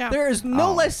Pond. Yeah. There is no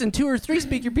Oh. less than 2 or 3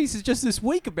 speaker pieces just this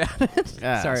week about it.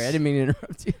 Yes. Sorry, I didn't mean to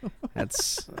interrupt you.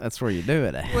 that's where you do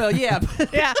it at. Well, yeah.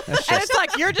 But Yeah. And it's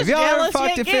like, you're just Have y'all ever jealous you fucked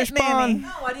ain't at Fish getting any. Pond?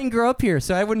 no, I didn't grow up here,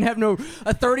 so I wouldn't have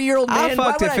a 30-year-old man. I Why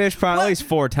fucked would at Fish Pond at why- least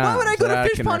 4 times. Why would I go that to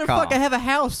Fish can Pond and recall. fuck? I have a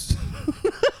house.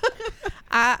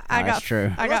 I got That's true.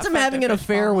 I got Unless I'm fucked having at an Fish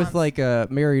affair Pond with once. like a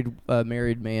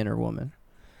married man or woman.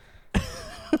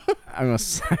 I'm gonna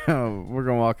say, we're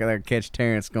gonna walk out there and catch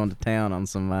Terrence going to town on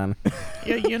somebody.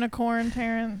 a unicorn,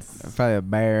 Terrence. Probably a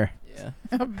bear. Yeah.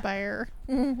 A bear.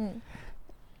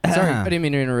 Sorry, I didn't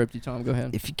mean to interrupt you, Tom. Go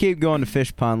ahead. If you keep going to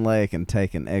Fish Pond Lake and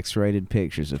taking X-rated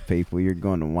pictures of people, you're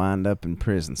going to wind up in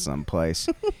prison someplace.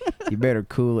 You better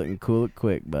cool it and cool it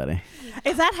quick, buddy.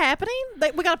 Is that happening?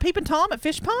 We got a peeping Tom at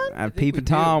Fish Pond? I'm think we peeping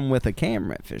do. Tom with a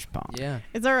camera at Fish Pond. Yeah.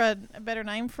 Is there a better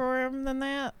name for him than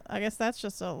that? I guess that's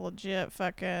just a legit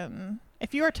fucking...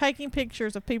 If you are taking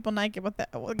pictures of people naked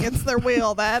against their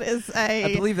will, that is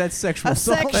I believe that's sexual a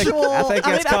assault. sexual... I think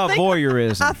that's called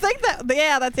voyeurism. I think that,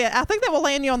 yeah, that's it. I think that will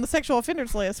land you on the sexual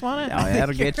offenders list, won't it? Oh, yeah,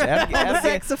 that'll get you. On the That'll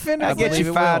sex offenders I'll get believe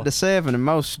you it 5 will. to 7 in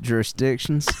most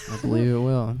jurisdictions. I believe it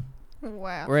will. list.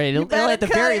 Wow. Right. You better At the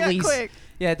cut very it least. quick.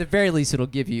 Yeah, at the very least, it'll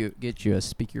get you a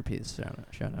speaker piece.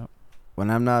 Shout out. When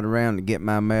I'm not around to get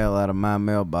my mail out of my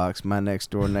mailbox, my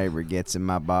next door neighbor gets in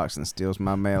my box and steals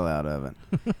my mail out of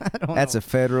it. That's a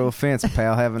federal offense,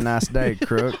 pal. Have a nice day,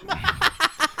 crook.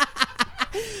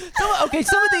 Okay,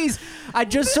 some of these, I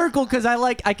just circled because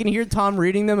I can hear Tom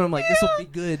reading them, and I'm like, this will be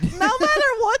good. No matter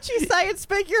what you say and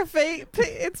speak your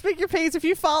piece, if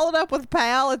you follow it up with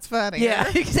pal, it's funny. Yeah,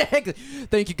 exactly.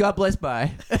 Thank you. God bless.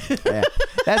 Bye. Yeah.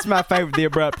 That's my favorite, the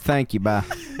abrupt thank you, bye.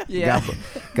 Yeah.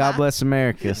 God bless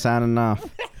America, signing off.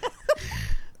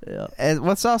 Yeah. And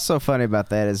what's also funny about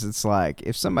that is it's like,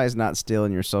 if somebody's not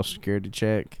stealing your Social Security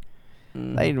check,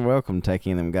 they ain't welcome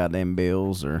taking them goddamn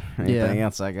bills or anything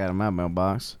else I got in my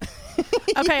mailbox.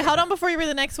 Okay, hold on before you read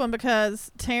the next one,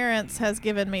 because Terrence has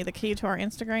given me the key to our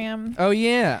Instagram, Oh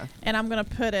yeah. and I'm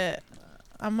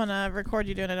gonna record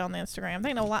you doing it on the Instagram.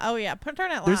 Oh yeah, turn that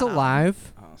light There's a on.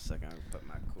 live. Oh, a second, I can put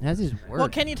my cool. How's this work? Well,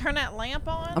 can you turn that lamp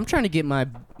on? I'm trying to get my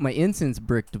incense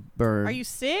brick to burn. Are you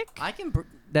sick? I can.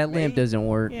 That lamp Me? doesn't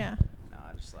work. Yeah. No,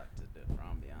 I just like to do it for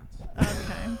ambiance.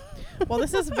 Okay. Well,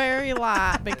 this is very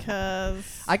light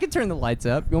because I can turn the lights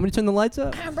up. You want me to turn the lights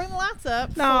up? bring the lights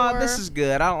up. No, for- this is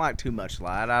good. I don't like too much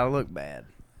light. I look bad.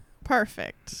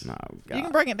 perfect. No, God. You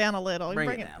can bring it down a little. Bring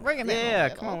Bring it it down. down a Yeah,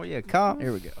 little. come on. Yeah, call.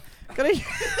 Here we go. Gonna-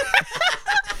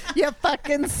 you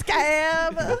fucking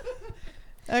scab.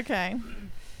 Okay.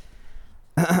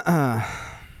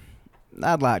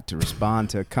 I'd like to respond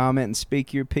to a comment and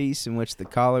speak your piece in which the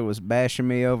caller was bashing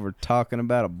me over talking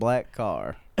about a black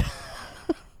car.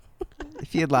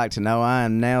 If you'd like to know, I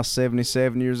am now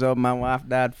 77 years old. My wife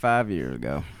died 5 years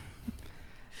ago.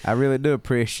 I really do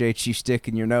appreciate you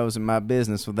sticking your nose in my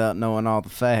business without knowing all the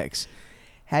facts.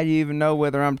 How do you even know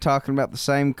whether I'm talking about the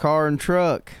same car and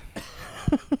truck?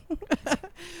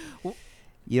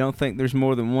 You don't think there's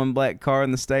more than one black car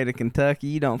in the state of Kentucky?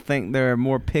 You don't think there are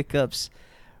more pickups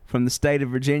from the state of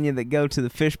Virginia that go to the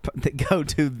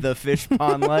fish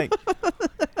pond lake?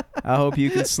 I hope you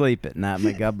can sleep at night.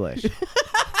 May God bless you.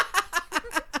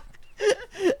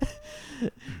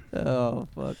 Oh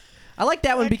fuck! I like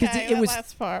that one because Okay, it that was.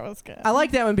 last part was good. I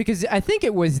like that one because I think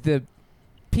it was the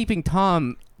peeping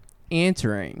Tom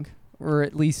answering, or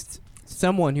at least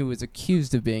someone who was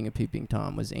accused of being a peeping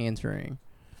Tom was answering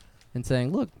and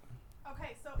saying, "Look,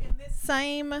 Okay, so in this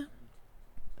same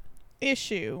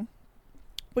issue,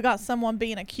 we got someone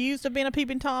being accused of being a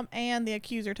peeping Tom and the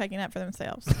accuser taking that for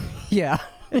themselves yeah,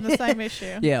 in the same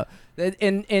issue. yeah,"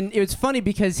 and it was funny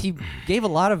because he gave a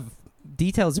lot of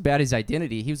details about his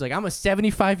identity. He was like, "I'm a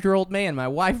 75-year-old man. My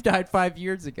wife died 5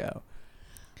 years ago.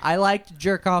 I like to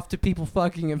jerk off to people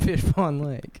fucking in Fish Pond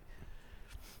Lake."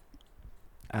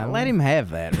 Let him have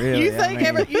that, really. You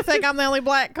think you think I'm the only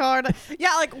black card?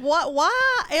 Yeah, like what?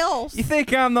 Why else? You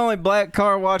think I'm the only black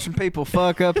car watching people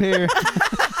fuck up here?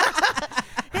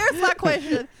 Here's my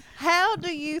question. How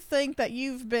do you think that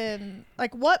you've been,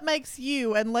 like, what makes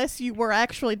you, unless you were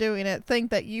actually doing it,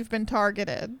 think that you've been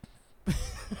targeted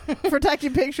for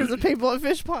taking pictures of people at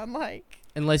Fish Pond Lake?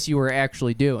 Unless you were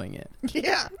actually doing it.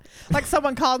 Yeah. Like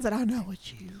someone called and said, I know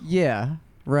it's you. Yeah,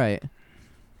 right.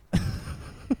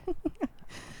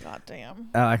 God damn.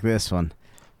 I like this one. ...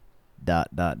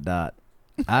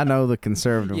 I know the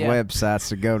conservative Yeah. websites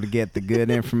to go to get the good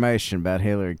information about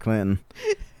Hillary Clinton.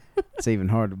 It's even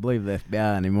hard to believe the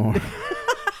FBI anymore.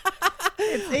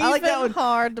 It's even I like that one.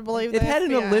 hard to believe It the had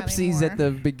an FBI ellipses at anymore.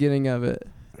 the beginning of it. ...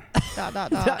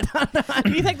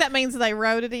 Do you think that means they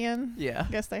wrote it in? Yeah,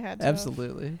 I guess they had to.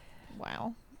 absolutely.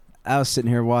 Wow. I was sitting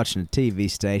here watching a TV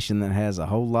station that has a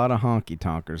whole lot of honky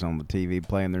tonkers on the TV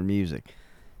playing their music.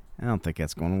 I don't think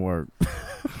that's going to work.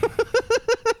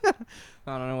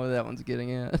 I don't know what that one's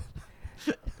getting at.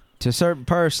 To a certain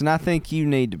person, I think you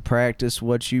need to practice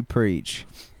what you preach.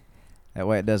 That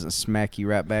way it doesn't smack you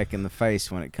right back in the face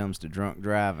when it comes to drunk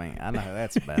driving. I know who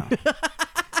that's about.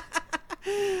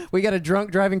 We got a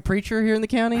drunk driving preacher here in the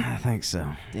county? I think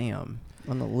so. Damn,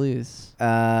 on the loose.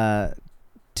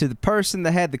 To the person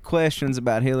that had the questions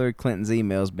about Hillary Clinton's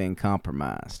emails being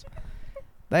compromised.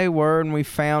 They were, and we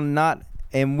found not,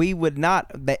 and we would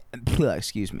not,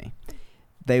 excuse me.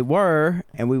 They were,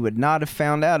 and we would not have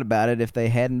found out about it if they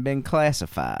hadn't been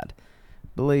classified.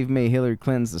 Believe me, Hillary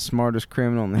Clinton's the smartest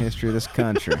criminal in the history of this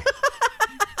country.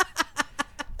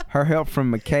 Her help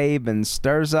from McCabe and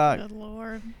Sturzak. Good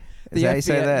Lord. Is that how you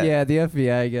say that? Yeah, the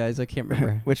FBI guys. I can't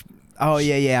remember. Which, I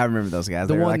remember those guys.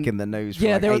 The They were one- like in the news for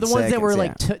Yeah, like they were 8 the ones that were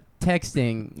seconds, like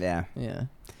texting. yeah. Yeah.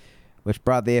 Which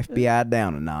brought the FBI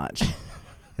down a notch.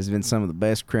 Has been some of the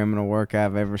best criminal work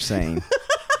I've ever seen.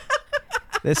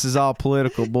 This is all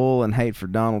political bull and hate for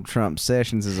Donald Trump.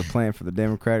 Sessions is a plant for the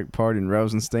Democratic Party, and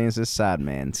Rosenstein's his side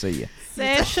man. See ya.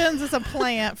 Sessions is a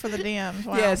plant for the Dems.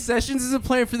 Wow. Yeah, Sessions is a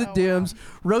plan for the Oh, Dems.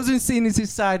 Rosenstein is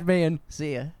his side man.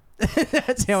 See ya.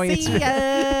 That's how he See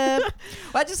answers. ya.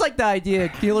 I just like the idea.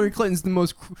 Hillary Clinton's the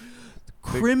most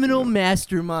criminal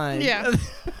mastermind. Yeah.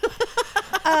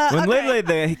 When okay. literally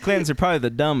the Clintons are probably the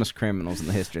dumbest criminals in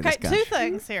the history of this Okay, country. two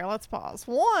things here. Let's pause.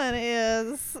 One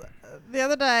is the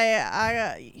other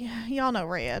day, y'all know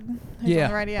Red. Who's on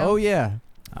the radio. Oh yeah.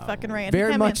 Fucking Red. He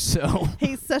Very come much in- so.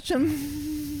 He's such a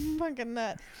fucking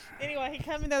nut. Anyway, he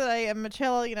came in the other day, and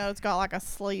Michelle, it's got like a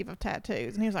sleeve of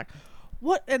tattoos, and he was like,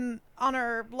 "What?" And on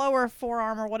her lower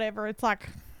forearm or whatever, it's like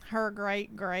her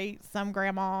great some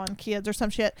grandma and kids or some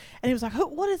shit. And he was like,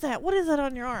 "What is that? What is that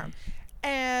on your arm?"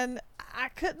 And I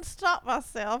couldn't stop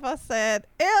myself. I said,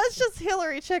 "Yeah, it's just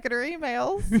Hillary checking her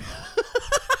emails."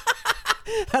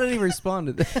 How did he respond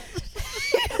to that?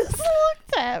 He just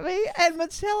looked at me, and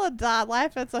Michelle died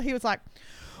laughing. So he was like,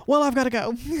 "Well, I've got to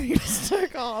go." He just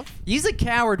took off. He's a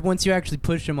coward once you actually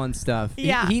push him on stuff.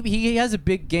 Yeah. He has a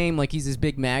big game, like he's this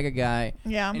big MAGA guy.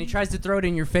 Yeah. And he tries to throw it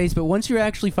in your face, but once you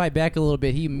actually fight back a little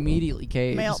bit, he immediately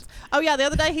caves. Melts. Oh yeah, the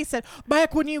other day he said,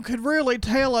 "Back when you could really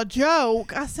tell a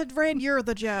joke." I said, "Red, you're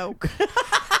the joke."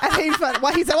 And he said,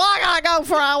 "Well, I gotta go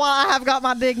for a while. I have got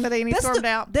my dignity," and he stormed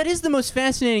out. That is the most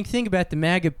fascinating thing about the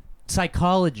MAGA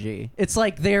psychology. It's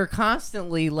like they're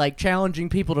constantly like challenging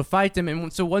people to fight them,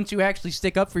 and so once you actually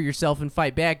stick up for yourself and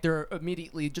fight back, they're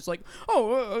immediately just like,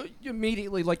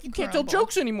 immediately like, you can't tell Crumble.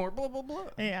 jokes anymore, blah blah blah.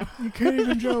 Yeah, you can't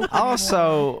even joke.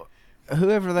 Also,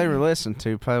 whoever they were listening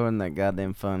to probably wasn't that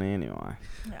goddamn funny anyway.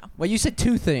 Yeah. Well, you said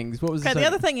two things. What was Okay. the The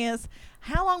other thing is,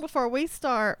 how long before we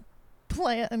start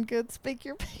planting good speak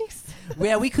your piece?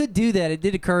 Yeah, we could do that. It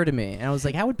did occur to me, and I was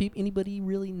like, how would anybody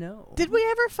really know? Did we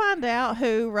ever find out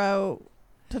who wrote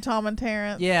to Tom and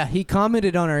Terrence? Yeah, he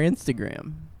commented on our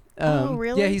Instagram. Oh,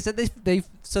 really? Yeah, he said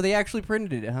they actually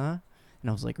printed it, huh? And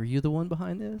I was like, are you the one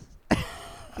behind this?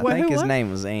 I Well, think who his was-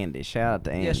 name was Andy. Shout out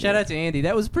to Andy. Yeah, shout out to Andy.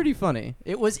 That was pretty funny.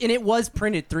 It was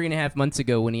printed 3.5 months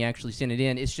ago when he actually sent it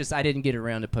in. It's just I didn't get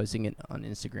around to posting it on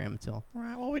Instagram until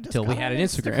Right. Well, we just we got had on an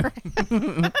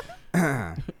Instagram.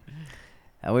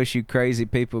 I wish you crazy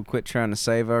people would quit trying to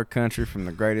save our country from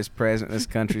the greatest president this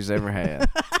country's ever had.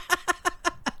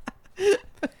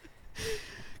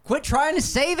 Quit trying to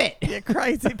save it. You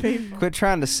crazy people. Quit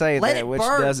trying to say Let that it which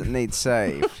burn. doesn't need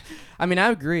saved. I mean, I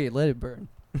agree. Let it burn.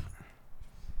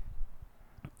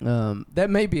 That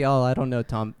may be all. I don't know,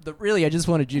 Tom. Really, I just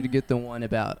wanted you to get the one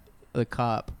about the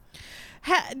cop.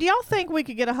 Do y'all think we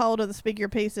could get a hold of the speaker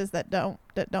pieces that don't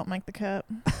make the cut,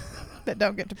 that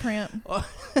don't get to print?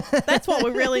 That's what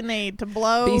we really need to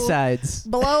B-sides.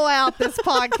 blow out this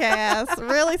podcast.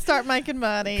 Really start making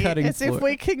money. Cutting As if floor.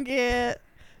 we can get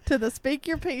to the speak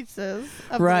your pieces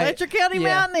of Right. the Letcher County Yeah.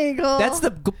 Mountain Eagle. That's the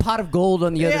pot of gold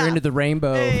on the other Yeah. end of the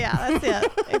rainbow. Yeah, that's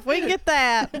it. If we can get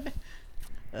that,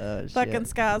 fucking Shit.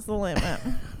 sky's the limit.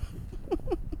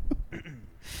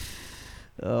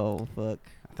 Oh, fuck.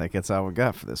 I think that's all we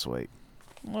got for this week.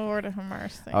 Lord have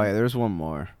mercy. Oh yeah, there's one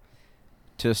more.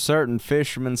 To a certain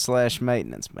fisherman /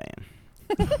 maintenance man.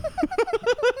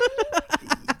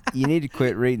 You need to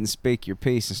quit reading Speak Your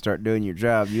Piece and start doing your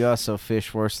job. You also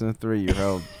fish worse than a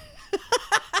 3-year-old.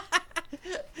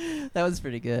 That was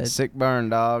pretty good. Sick burn,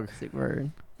 dog. Sick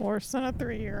word. Worse than a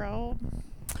 3-year-old.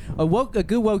 A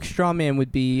good woke straw man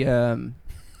would be a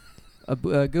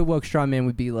good woke straw man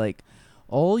would be like,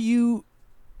 all you.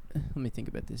 Let me think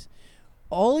about this.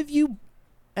 All of you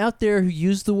out there who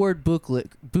use the word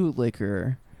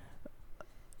bootlicker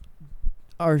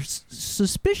are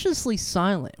suspiciously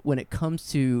silent when it comes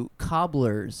to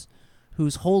cobblers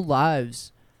whose whole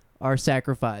lives are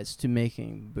sacrificed to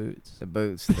making boots. The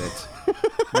boots that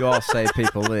you all say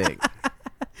people lick.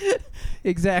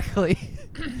 Exactly.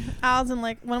 I was in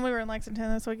when we were in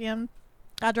Lexington this weekend.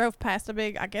 I drove past a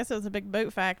big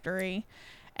boot factory,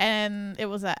 and it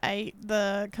was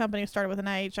the company started with an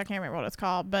H. I can't remember what it's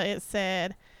called, but it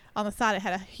said on the side it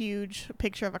had a huge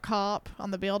picture of a cop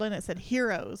on the building. It said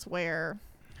 "Heroes Wear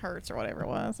Hurts" or whatever it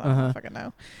was. I don't fucking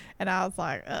know. And I was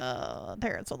like,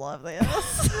 Terrence would love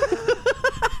this.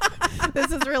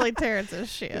 This is really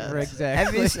Terrence's shit.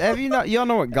 Exactly. Have you not? Y'all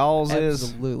know what Galls is?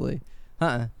 Absolutely.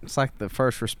 Uh-uh. It's like the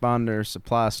first responder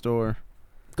supply store.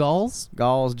 Galls?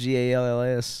 Galls,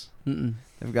 Galls. Mm-mm.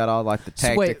 They've got all like the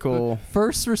So wait, tactical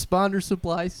first responder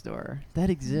supply store. That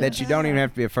exists. that you don't even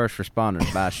have to be a first responder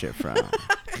to buy shit from.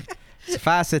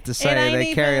 Suffice it to It say, ain't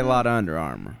they carry a even- lot of Under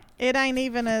Armour. It ain't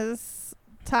even as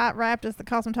tight wrapped as the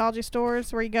cosmetology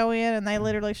stores where you go in and they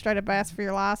literally straight up ask for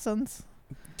your license.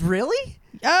 Really?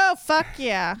 Oh, fuck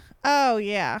yeah. Oh,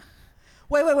 yeah.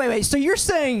 Wait. So you're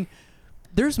saying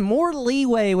there's more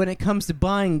leeway when it comes to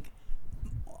buying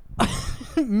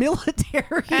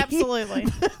military Absolutely.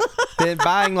 Than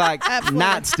buying like Absolutely.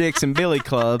 nightsticks and billy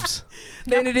clubs.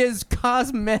 than it is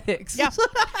cosmetics. Yeah.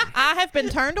 I have been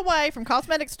turned away from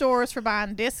cosmetic stores for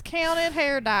buying discounted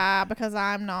hair dye because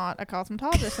I'm not a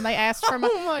cosmetologist, and they asked for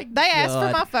Oh my they asked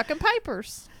for God. my fucking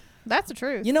papers. That's the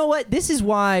truth. You know what? This is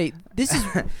why. This is.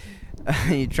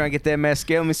 You trying to get that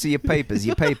mascara? Let me see your papers.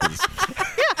 Your papers.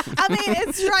 I mean,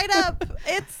 it's straight up.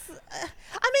 It's.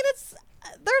 I mean, it's.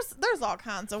 There's all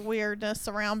kinds of weirdness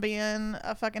around being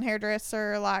a fucking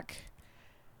hairdresser. Like,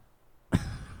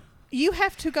 you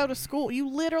have to go to school. You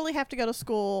literally have to go to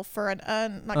school for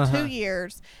Uh-huh. 2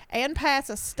 years and pass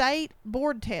a state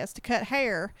board test to cut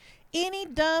hair. Any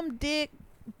dumb dick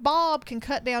Bob can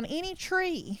cut down any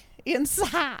tree in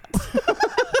sight.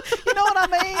 You know what I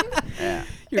mean? Yeah.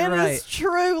 You're It right. is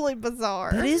truly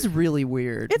bizarre. That is really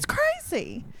weird. It's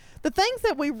crazy. The things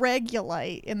that we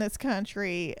regulate in this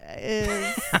country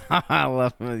is I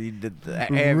love when you did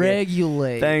that. Heavy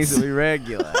regulate things that we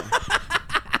regulate.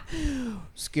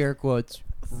 scare quotes.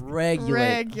 Regulate.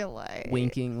 regulate.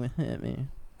 Winking at me.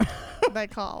 They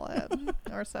call it,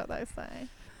 or so they say.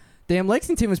 Damn,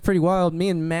 Lexington was pretty wild. Me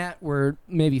and Matt were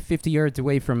maybe 50 yards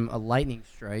away from a lightning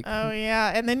strike. Oh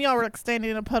yeah, and then y'all were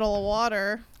standing in a puddle of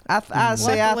water. I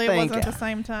see. I Luckily, it think. wasn't at the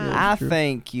same time. I True.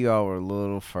 think you all were a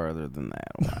little further than that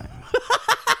away.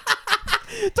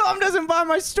 Tom doesn't buy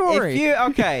my story. If you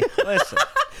okay, listen.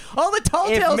 All the tall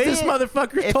if tales me- this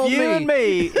motherfucker If told you me. and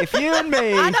me, if you and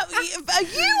me, I know you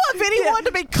of anyone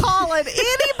to be calling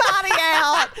anybody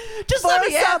out. Just For let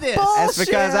me have this. this. that's Bullshit.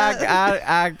 because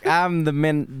I'm the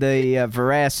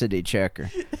veracity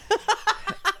checker.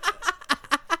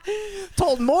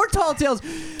 Told more tall tales.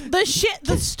 The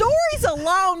stories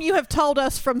alone you have told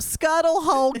us from Scuttle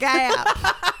Hole Gap.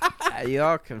 You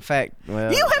all can fact.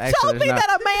 Well, You have actually, told me there's not-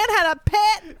 that a man had a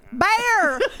pet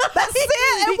bear that sit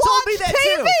and He told me watched that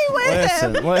TV too.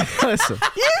 with him. Listen.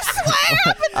 You swear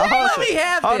up and down Hold Let me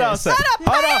have Hold on a this. second. That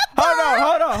a Hold on.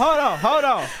 that a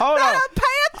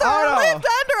panther Hold on. lived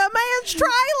under a man's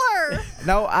trailer.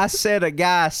 No, I said a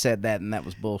guy said that, and that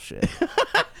was bullshit.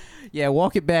 Yeah,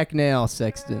 walk it back now,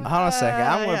 Sexton. Hold on a second.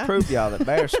 I'm going to Yeah. prove y'all that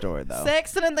bear story, though.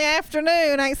 Sexton in the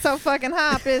afternoon ain't so fucking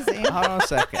hype, is he? Hold on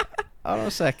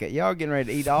a second. Y'all getting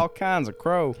ready to eat all kinds of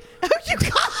crow. You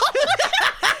call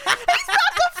He's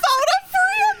about to phone a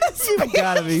friend. This You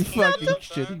gotta be man. fucking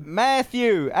shitting.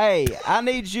 Matthew, hey, I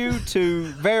need you to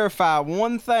verify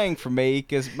one thing for me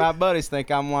because my buddies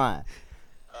think I'm lying.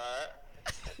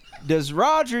 Does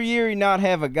Roger Urey not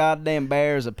have a goddamn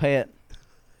bear as a pet?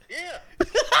 Yeah. He's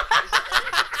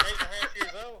 8.5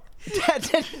 years old.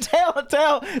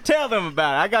 tell them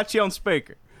about it. I got you on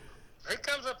speaker. He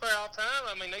comes up there all the time.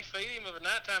 I mean, they feed him at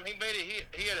nighttime. He made it.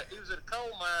 He was at a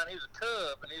coal mine. He was a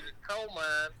cub, and he was at a coal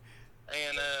mine,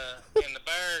 and the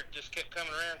bear just kept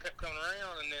coming around,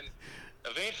 and then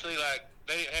eventually, like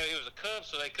it was a cub,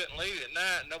 so they couldn't leave it at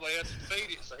night, and nobody else could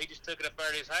feed it, so he just took it up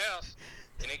there to his house,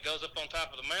 and it goes up on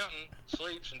top of the mountain,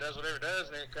 sleeps, and does whatever it does,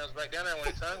 and then it comes back down there when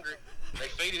it's hungry. They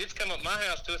feed it. It's come up my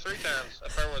house 2 or 3 times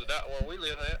up there where we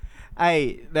live at.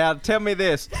 Hey, now tell me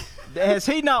this: has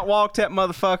he not walked that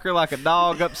motherfucker like a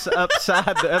dog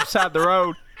upside the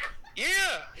road? Yeah.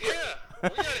 We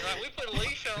got it, we put a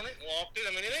leash on it and walked it. I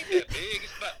mean, it ain't that big.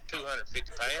 It's about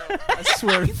 250 pounds. I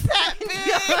swear.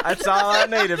 That's all I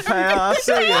needed, pal. I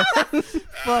see you.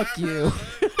 Fuck you.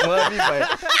 Love you, baby.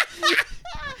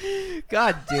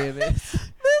 God damn it.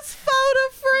 This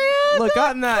photo friend. Look,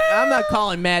 I'm not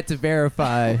calling Matt to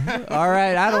verify. All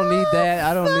right, I don't need that.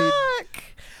 I don't need. Fuck.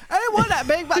 I didn't want that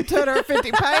big, about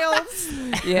 250 pounds.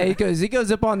 Yeah, he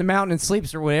goes up on the mountain and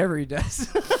sleeps or whatever he does.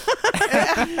 Just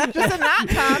at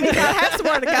nighttime, he gotta have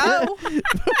somewhere to go.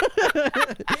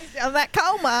 On that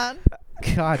coal mine,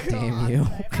 God damn you.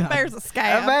 God, there's a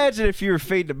scab. Imagine if you were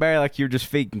feeding a bear like you were just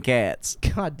feeding cats.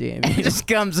 God damn It you. just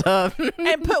comes up. And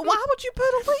why would you put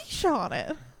a leash on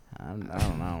it? I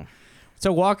don't know.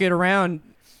 So walk it around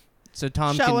so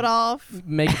Tom Show can it off.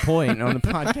 make a point on the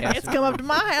podcast. It's come up to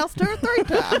my house 2 or 3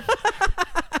 times.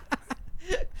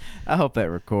 I hope that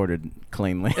recorded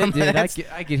cleanly. It did. That's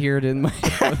I could hear it in my.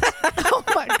 Oh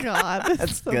my God, this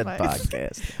that's is good amazing.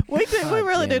 podcast. We God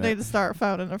really do damn it. need to start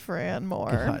phoning a friend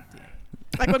more. God.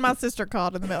 Like when my sister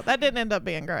called in the middle. That didn't end up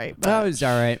being great. But That was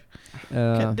all right.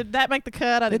 did that make the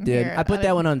cut? I It didn't did. hear it. I put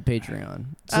that one on Patreon.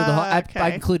 So I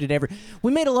Okay. included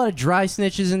We made a lot of dry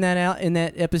snitches in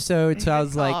that episode. So I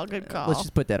was like, Good call. let's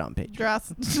just put that on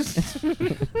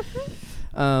Patreon.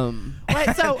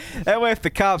 Wait, so That way, if the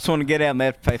cops want to get out, they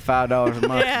have to pay $5 a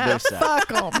month to yeah, do so. fuck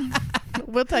them.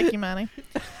 We'll take your money.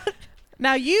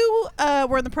 Now you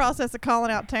were in the process of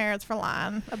calling out Terrence for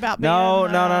lying about being. No.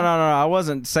 I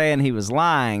wasn't saying he was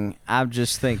lying. I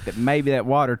just think that maybe that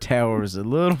water tower was a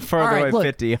little further All right, away, look,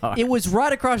 50 yards. It was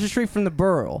right across the street from the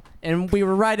Burl, and we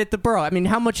were right at the Burl. I mean,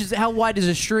 how wide is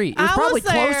a street? It was probably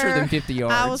closer than 50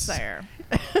 yards. I was there.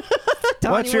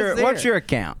 What's your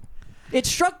account? It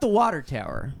struck the water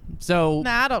tower. So No,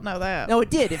 I don't know that. no, it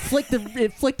did. It flicked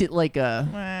it like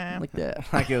a like that.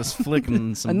 Like it was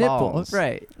flicking some A nipple, balls.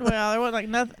 right? Well, there wasn't like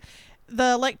nothing.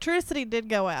 The electricity did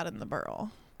go out in the Burl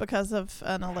because of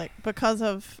because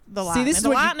of the lightning. this is The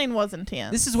what you- lightning was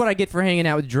intense. This is what I get for hanging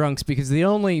out with drunks, because the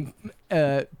only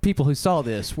people who saw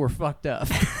this were fucked up.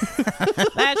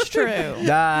 That's true.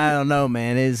 I don't know,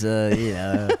 man. It's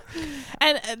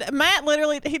And Matt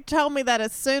literally, he told me that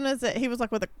as soon as he was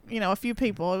like with a few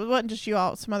people. It wasn't just you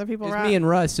all, some other people, It was right? me and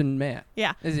Russ and Matt.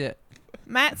 Yeah. Is it?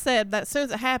 Matt said that as soon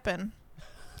as it happened,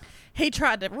 he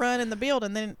tried to run in the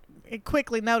building, then he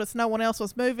quickly noticed no one else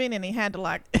was moving, and he had to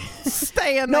like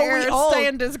stand there,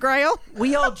 stand his ground.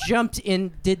 We all jumped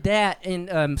in, did that,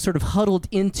 and sort of huddled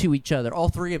into each other. All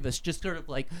three of us just sort of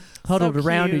like huddled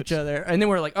around cute. each other, and then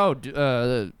we're like, "Oh,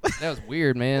 that was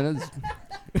weird, man."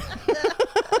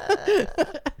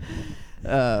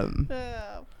 Oh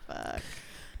fuck!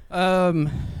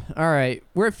 All right,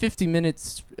 we're at 50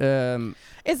 minutes.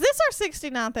 Is this our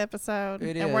 69th episode?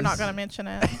 It and we're not is. going to mention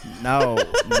it. no.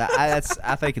 I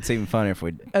think it's even funnier if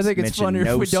we. I think it's mention funnier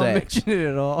no if we don't sex. mention it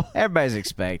at all. Everybody's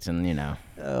expecting,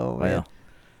 Oh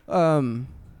well.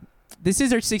 This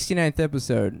is our 69th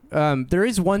episode. There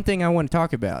is one thing I want to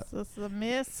talk about. This is a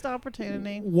missed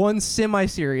opportunity One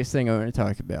semi-serious thing I want to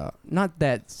talk about. Not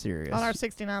that serious. on our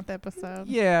 69th episode.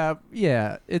 Yeah.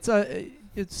 It's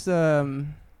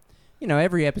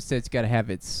every episode's got to have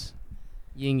its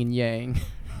yin and yang.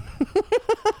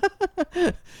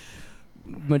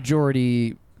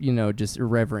 Majority, just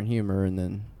irreverent humor, and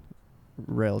then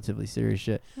relatively serious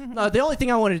shit. The only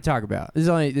thing I wanted to talk about, this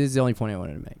is the only point I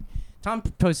wanted to make. Tom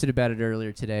posted about it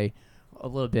earlier today a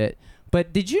little bit,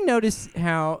 but did you notice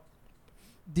okay,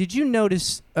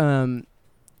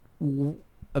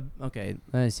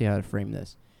 let me see how to frame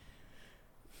this.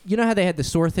 You know how they had the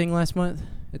SOAR thing last month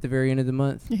at the very end of the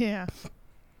month? Yeah.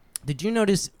 Did you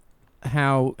notice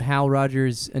how Hal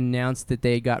Rogers announced that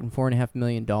they had gotten $4.5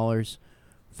 million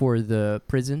for the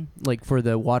prison, like for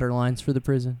the water lines for the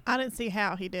prison? I didn't see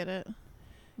how he did it,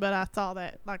 but I saw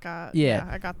that. I got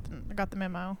the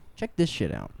memo. Check this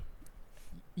shit out.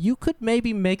 You could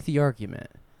maybe make the argument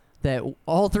that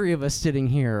all three of us sitting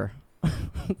here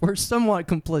were somewhat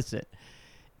complicit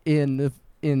in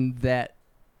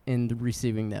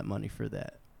receiving that money for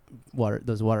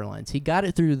those water lines. He got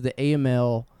it through the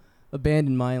AML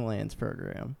Abandoned Mine Lands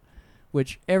program,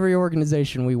 which every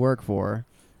organization we work for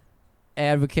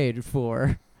advocated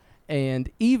for, and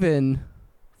even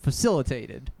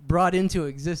facilitated, brought into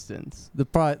existence the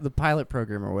pilot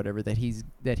program or whatever that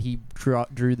he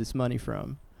drew this money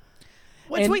from.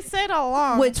 Which And- we said all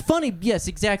along. Well, it's funny. Yes,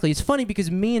 exactly. It's funny because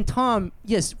me and Tom,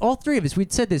 yes, all three of us,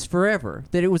 we'd said this forever,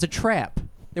 that it was a trap,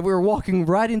 that we were walking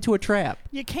right into a trap.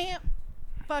 You can't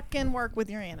fucking work with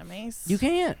your enemies. You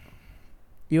can't.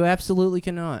 You absolutely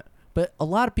cannot. But a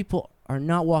lot of people are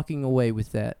not walking away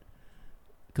with that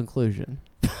conclusion.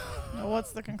 Well,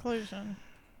 what's the conclusion?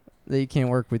 That you can't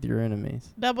work with your enemies.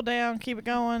 Double down, keep it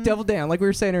going. Double down, like we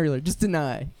were saying earlier. Just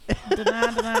deny.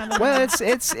 Deny. Well, it's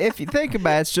if you think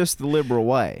about it, it's just the liberal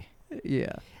way.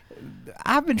 Yeah.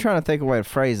 I've been trying to think of a way to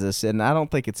phrase this, and I don't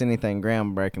think it's anything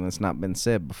groundbreaking that's not been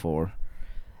said before.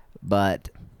 But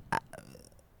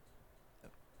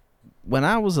when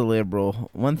I was a liberal,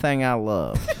 one thing I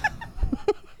loved.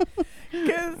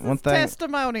 Because One it's thing-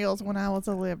 testimonials when I was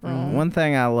a liberal. One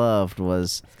thing I loved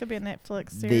was This could be a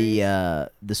Netflix series.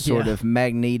 the sort Yeah. of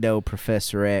Magneto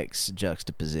Professor X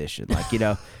juxtaposition,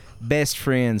 like best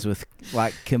friends with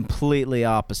like completely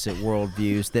opposite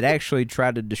worldviews that actually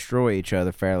try to destroy each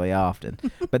other fairly often,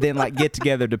 but then like get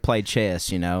together to play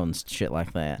chess, and shit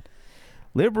like that.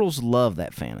 Liberals love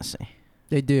that fantasy.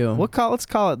 They do. Let's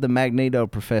call it the Magneto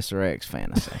Professor X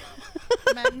fantasy.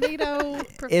 Magneto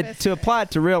To apply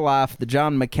it to real life, the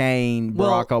John McCain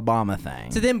Well, Barack Obama thing.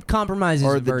 To them, compromise is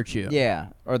Or a the- virtue. Yeah,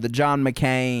 or the John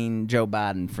McCain Joe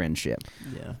Biden friendship.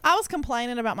 Yeah. I was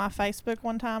complaining about my Facebook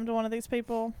one time to one of these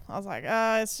people. I was like,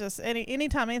 it's just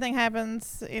anytime anything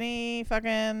happens, any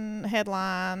fucking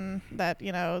headline that,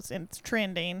 it's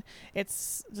trending,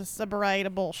 it's just a parade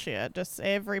of bullshit. Just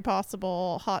every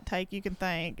possible hot take you can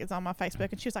think is on my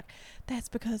Facebook. And she was like, that's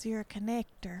because you're a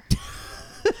connector.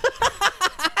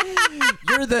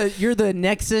 You're the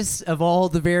nexus of all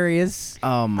the various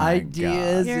Oh my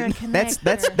ideas. God. You're a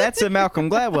connector. That's a Malcolm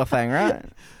Gladwell thing, right?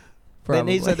 Then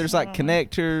he probably. said there's like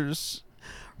connectors.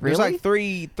 There's Really? like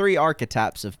three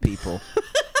archetypes of people.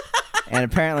 And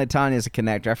apparently Tanya's a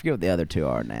connector. I forget what the other two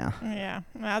are now. Yeah.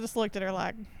 I just looked at her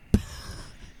like,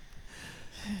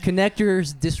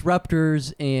 Connectors,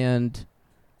 disruptors, and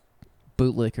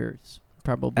bootlickers,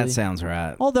 probably. That sounds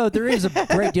right. Although there is a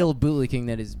great deal of bootlicking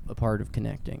that is a part of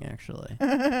connecting, actually.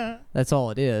 That's all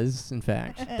it is, in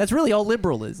fact. That's really all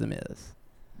liberalism is. Is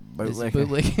Bootlicking.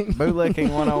 bootlicking. Bootlicking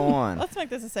 101. let's make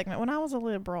this a segment. When I was a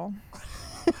liberal.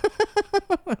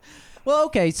 Well,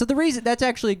 okay, so the reason that's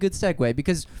actually a good segue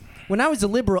because when I was a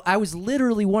liberal, I was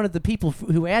literally one of the people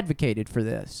who advocated for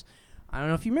this. I don't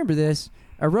know if you remember this.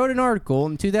 I wrote an article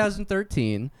in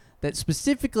 2013 that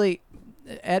specifically,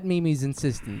 at Mimi's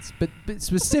insistence, but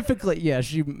specifically, yeah,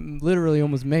 she literally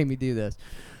almost made me do this,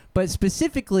 but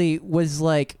specifically was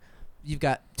like, you've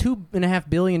got $2.5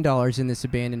 billion in this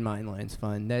abandoned mine lands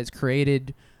fund that is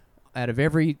created out of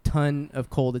every ton of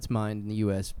coal that's mined in the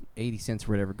U.S., 80 cents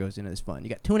or whatever goes into this fund. You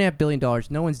got $2.5 billion.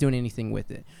 No one's doing anything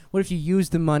with it. What if you use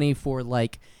the money for,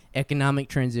 like, economic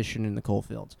transition in the coal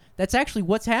fields? That's actually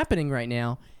what's happening right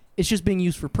now. It's just being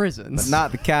used for prisons. But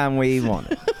not the kind we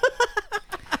wanted.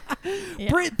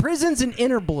 Yeah. Prisons in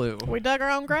Interblue. We dug our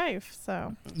own grave,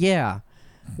 so. Yeah.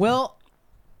 Well,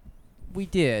 we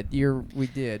did. We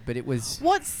did, but it was...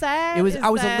 What's sad It was. is I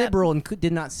was a that liberal and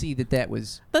did not see that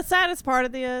was the saddest part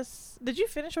of this. Did you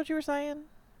finish what you were saying,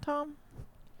 Tom?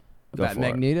 Go about for it.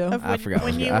 Magneto. Of I forgot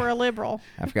when what you I- were a liberal.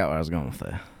 I forgot what I was going with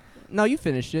that. No, you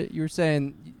finished it. You were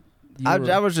saying... I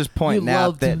was just you pointing out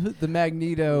loved that the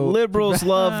Magneto. liberals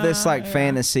love this like yeah.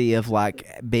 fantasy of like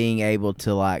being able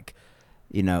to like,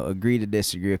 you know, agree to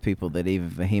disagree with people that even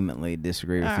vehemently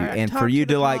disagree with All you, right, and talk for you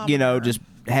to the to like, you know, thermometer. just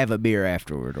have a beer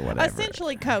afterward or whatever.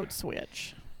 Essentially, code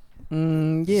switch.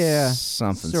 Yeah.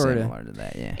 something sorta. similar to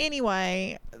that. Yeah.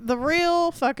 Anyway, the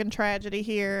real fucking tragedy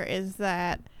here is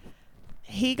that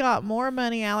he got more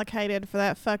money allocated for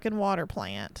that fucking water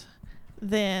plant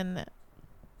than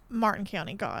Martin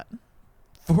County got.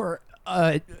 For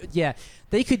yeah,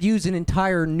 they could use an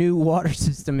entire new water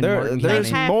system in Martin There's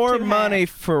County. have more to money have.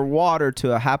 for water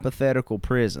to a hypothetical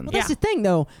prison. Well, that's Yeah. the thing,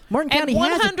 though. Martin And County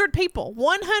has 100 people.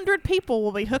 100 people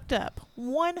will be hooked up.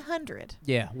 100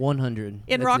 yeah, 100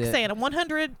 in That's Roxana.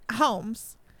 100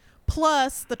 homes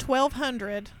plus the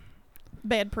 1,200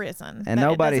 bed prison. And that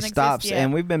nobody doesn't exist stops, yet.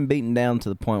 and we've been beaten down to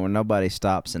the point where nobody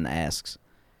stops and asks,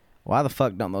 why the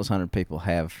fuck don't those 100 people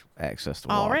have access to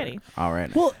water?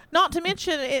 Already. Well, Not to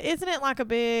mention, isn't it like a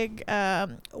big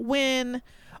when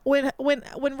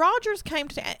Rogers came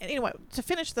to anyway to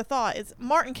finish the thought is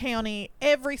Martin County.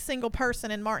 Every single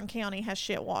person in Martin County has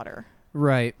shit water.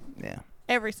 right. Yeah.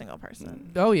 Every single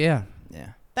person, Oh yeah.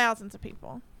 Yeah. thousands of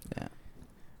people. Yeah.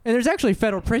 And there's actually a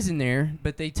federal prison there,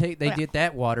 but they Yeah. get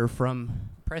that water from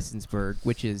Prestonsburg,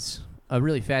 which is a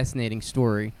really fascinating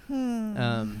story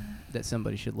that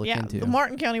somebody should look Yeah, into. the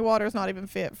Martin County water is not even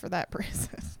fit for that prison.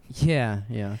 yeah.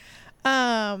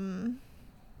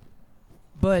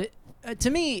 But to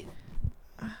me,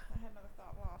 I had another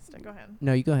thought, lost it. Go ahead.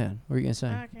 no, you go ahead. What are you gonna say?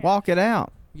 Okay. Walk it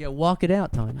out. Yeah, walk it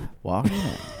out, Tanya. Walk it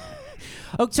out.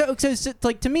 Oh, so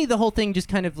like to me, the whole thing just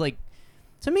kind of like,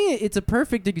 to me, it's a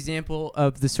perfect example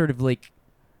of the sort of like,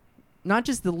 not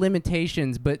just the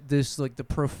limitations, but this like the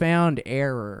profound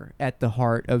error at the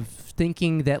heart of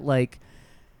thinking that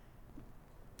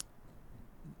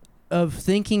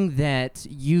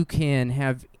you can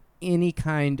have any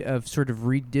kind of sort of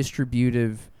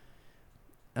redistributive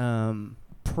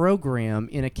program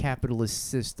in a capitalist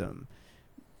system.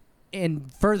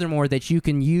 And furthermore, that you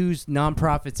can use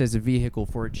nonprofits as a vehicle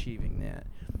for achieving that.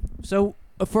 So,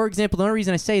 for example, the only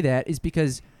reason I say that is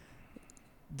because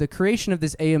the creation of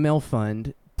this AML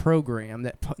fund program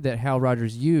that Hal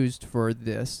Rogers used for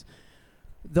this,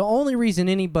 the only reason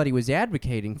anybody was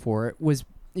advocating for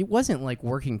it wasn't like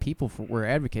working people were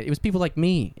advocating. It was people like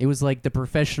me. It was like the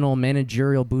professional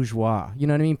managerial bourgeois. You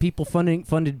know what I mean? People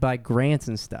funded by grants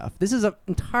and stuff. This is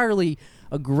entirely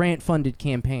a grant-funded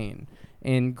campaign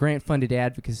and grant-funded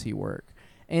advocacy work.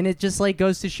 And it just like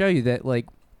goes to show you that like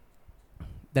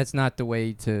that's not the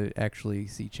way to actually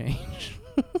see change.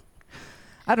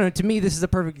 I don't know. To me, this is a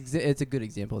perfect. It's a good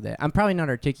example of that. I'm probably not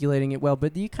articulating it well,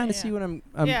 but do you kind of Yeah. see what I'm?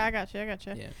 Yeah, I got you.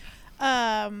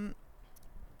 Yeah.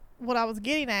 What I was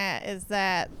getting at is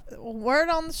that word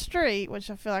on the street,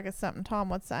 which I feel like is something Tom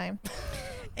would say,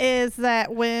 is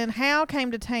that when Hal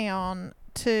came to town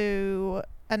to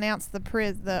announce the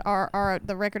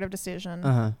record of decision,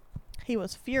 Uh-huh. he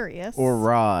was furious. Or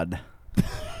Rod.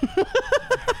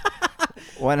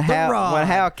 when rod.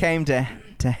 Hal came to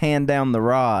hand down the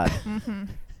rod.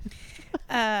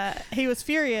 He was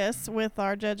furious with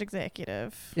our judge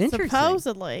executive, Interesting.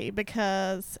 supposedly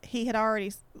because he had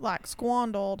already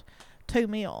squandered $2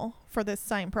 million for this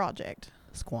same project.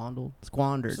 Squandered.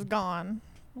 Which is gone.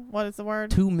 What is the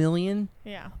word? $2 million?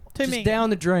 Yeah, $2 Just million. down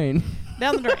the drain.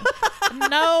 Down the drain.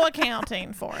 No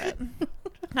accounting for it.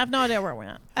 I have no idea where it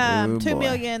went. Oh, $2 boy.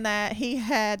 million that he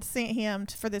had sent him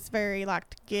for this very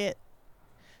to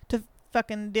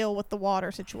fucking deal with the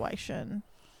water situation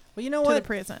Well, you know to the what?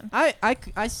 prison.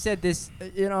 I said this,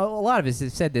 a lot of us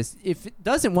have said this. If it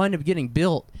doesn't wind up getting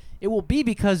built, it will be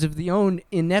because of the own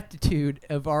ineptitude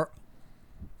of our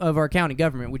county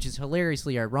government, which is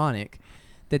hilariously ironic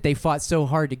that they fought so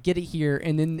hard to get it here,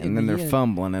 and then they're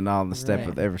fumbling in all the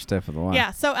Right. every step of the way.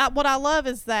 Yeah. So what I love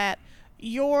is that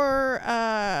your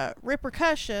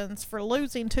repercussions for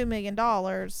losing $2 million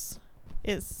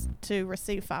is to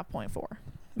receive $5.4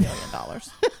 million.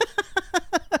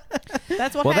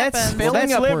 That's what happens.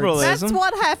 Failing upwards. liberalism. That's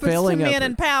what happens Failing to men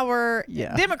in upwards. power,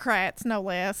 Yeah. Democrats no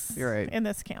less, You're right. in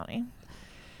this county.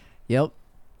 Yep.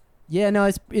 Yeah, no,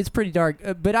 it's pretty dark,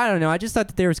 but I don't know. I just thought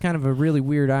that there was kind of a really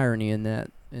weird irony in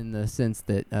that, in the sense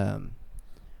that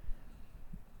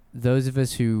those of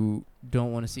us who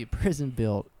don't want to see a prison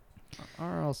built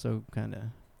are also kind of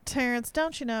Terrence,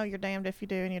 don't you know you're damned if you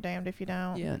do and you're damned if you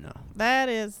don't? yeah, no. That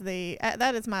is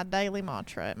my daily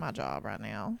mantra at my job right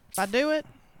now. If I do it,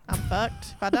 I'm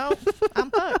fucked. If I don't, I'm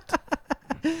fucked.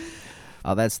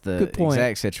 Oh, that's the Good point.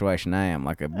 exact situation I am.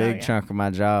 Like a big yeah. chunk of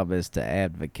my job is to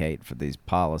advocate for these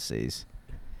policies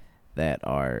that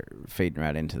are feeding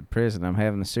right into the prison. I'm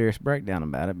having a serious breakdown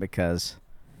about it because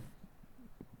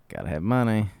gotta have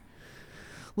money.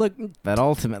 Look, But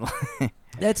ultimately,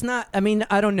 that's not. I mean,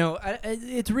 I don't know.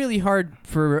 It's really hard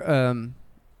for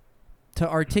to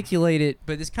articulate it,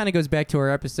 but this kind of goes back to our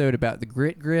episode about the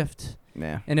grit grift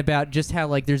yeah. and about just how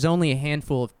like there's only a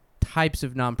handful of types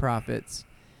of nonprofits,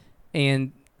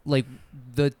 and like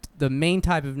the main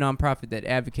type of nonprofit that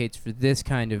advocates for this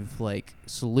kind of like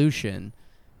solution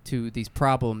to these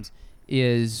problems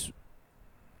is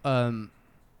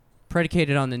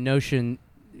predicated on the notion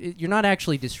you're not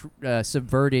actually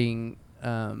subverting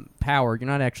power. You're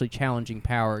not actually challenging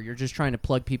power. You're just trying to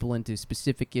plug people into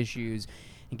specific issues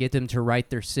and get them to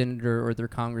write their senator or their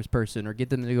congressperson or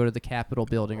get them to go to the Capitol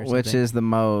building or Which something. is the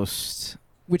most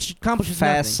Which accomplishes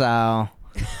nothing. facile.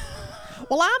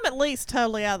 Well, I'm at least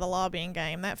totally out of the lobbying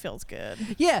game. That feels good.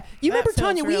 Yeah, you That remember, feels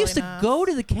Tanya, we really used to nice. go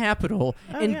to the Capitol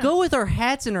Oh, and yeah. go with our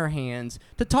hats in our hands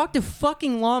to talk to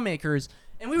fucking lawmakers,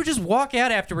 and we would just walk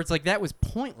out afterwards like that was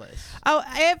pointless. Oh,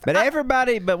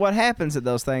 But what happens at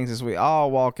those things is we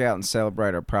all walk out and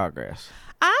celebrate our progress.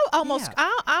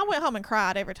 I went home and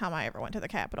cried every time I ever went to the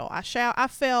Capitol. I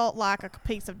felt like a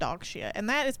piece of dog shit, and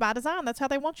that is by design. That's how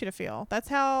they want you to feel. That's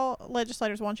how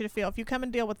legislators want you to feel. If you come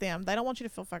and deal with them, they don't want you to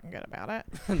feel fucking good about it.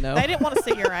 No. They didn't want to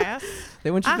see your ass.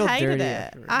 They want you to feel I hated dirty it.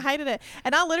 afterwards. I hated it.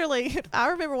 And I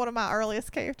remember one of my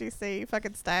earliest KFTC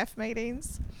fucking staff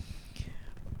meetings.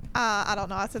 I don't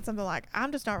know. I said something like,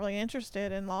 I'm just not really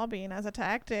interested in lobbying as a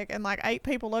tactic. And like 8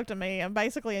 people looked at me and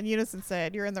basically in unison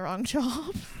said, you're in the wrong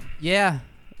job. Yeah.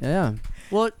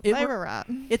 Well, They were right.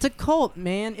 it's a cult,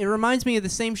 man. It reminds me of the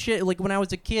same shit like when I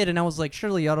was a kid and I was like,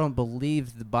 surely y'all don't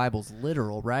believe the Bible's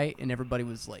literal, right? And everybody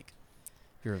was like,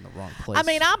 you're in the wrong place. I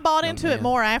mean, I bought young into it man."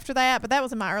 more after that, but that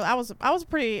was in my early. I was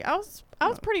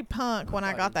pretty punk when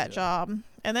I got that job,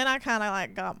 and then I kind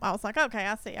of I was like, okay,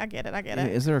 I get it.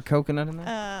 Is there a coconut in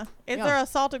there? Is Yeah. there a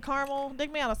salted caramel?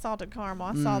 Dig me out a salted caramel.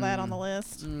 I saw that on the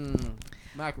list.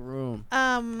 Macaroon.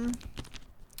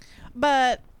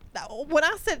 But when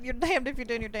I said you're damned if you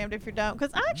do and you're damned if you don't,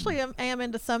 because I actually am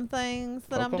into some things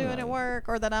that I'm doing Coconut. at work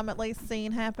or that I'm at least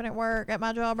seeing happen at work at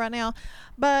my job right now.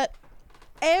 But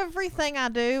everything I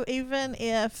do, even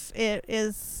if it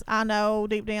is, I know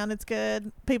deep down it's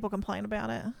good, people complain about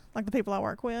it. Like the people I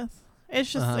work with.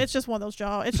 It's just it's just one of those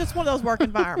jobs. It's just one of those work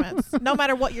environments. No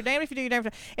matter what, you're damned if you do, you're damned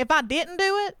if you don't. If I didn't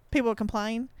do it, people would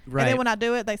complain. Right. And then when I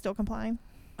do it, they still complain.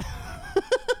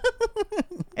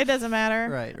 It doesn't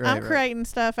matter. Right, I'm right. creating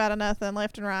stuff out of nothing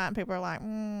left and right, and people are like,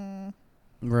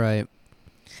 Right.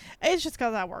 It's just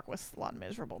because I work with a lot of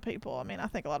miserable people. I mean, I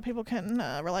think a lot of people can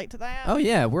relate to that. Oh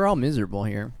yeah, we're all miserable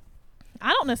here. I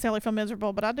don't necessarily feel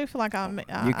miserable, but I do feel like I'm. You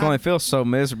can only feel so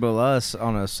miserable us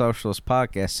on a socialist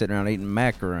podcast sitting around eating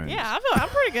macaroons. Yeah, I'm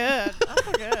pretty good. I'm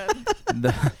pretty good.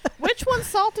 The, Which one's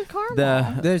salted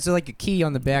caramel? There's like a key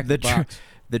on the back the, of the box.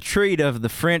 the treat of the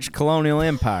French colonial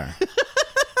empire.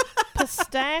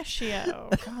 Pistachio.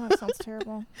 God, that sounds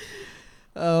terrible.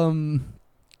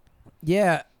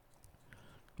 Yeah.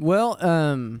 Well,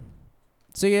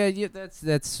 so yeah, that's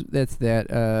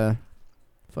that.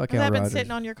 Fuck Has Al that been Rogers.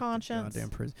 sitting on your conscience? Goddamn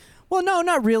prison. Well, no,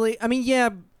 not really. I mean, yeah.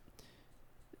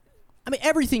 I mean,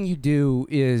 everything you do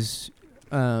is,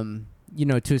 to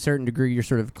a certain degree, you're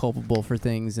sort of culpable for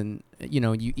things, and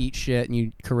you eat shit and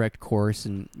you correct course,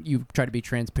 and you try to be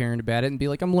transparent about it and be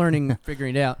like, I'm learning,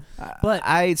 figuring it out. But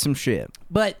I ate some shit.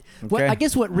 But Okay. I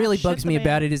guess what really shit bugs the me bed.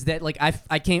 about it is that like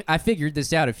I figured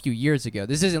this out a few years ago.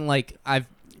 This isn't like I've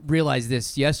realized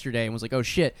this yesterday and was like, oh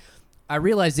shit. I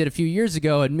realized it a few years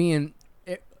ago, and me and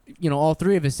all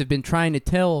three of us have been trying to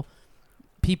tell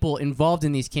people involved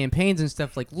in these campaigns and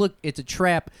stuff like, look, it's a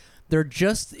trap. They're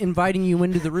just inviting you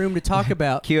into the room to talk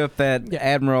about. Cue up that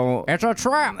Admiral. It's a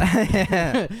trap.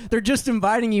 They're just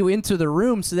inviting you into the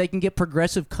room so they can get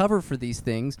progressive cover for these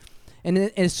things, and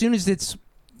then as soon as it's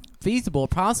feasible,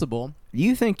 possible.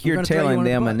 You think I'm you're gonna throw you telling under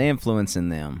the them bus. and influencing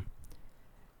them.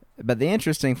 But the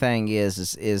interesting thing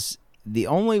is the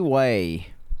only way.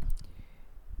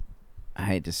 I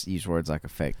hate to use words like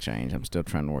effect change. I'm still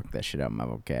trying to work that shit out in my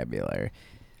vocabulary.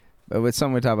 But with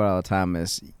something we talk about all the time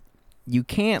is you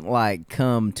can't like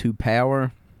come to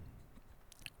power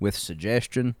with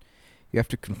suggestion. You have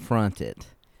to confront it.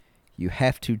 You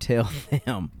have to tell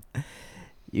them.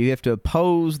 You have to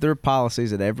oppose their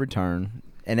policies at every turn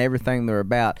and everything they're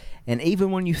about. And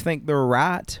even when you think they're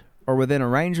right or within a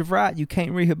range of right, you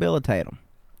can't rehabilitate them.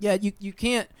 Yeah, you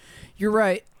can't. You're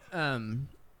right.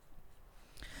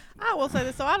 I will say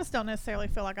this, so I just don't necessarily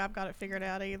feel like I've got it figured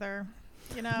out either.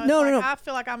 It's No, like no. I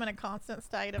feel like I'm in a constant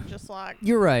state of just like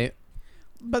You're right.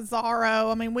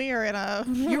 bizarro. I mean, we are in a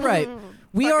You're right.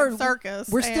 We fucking are circus.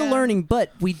 We're still and learning,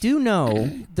 but we do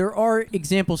know there are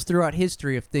examples throughout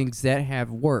history of things that have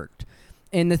worked.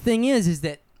 And the thing is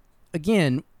that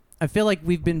again, I feel like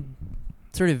we've been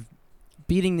sort of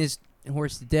beating this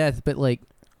horse to death, but like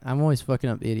I'm always fucking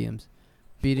up idioms.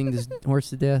 Beating this horse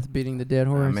to death, beating the dead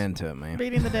horse. I'm into it, man.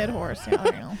 Beating the dead horse. Yeah,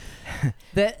 there you go.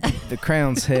 That The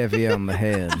crown's heavy on the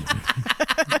head.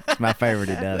 It's my favorite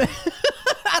he does.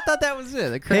 I thought that was it.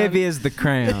 The crown. Heavy as the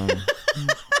crown.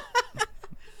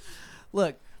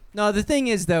 Look, no, the thing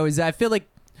is, though, is I feel like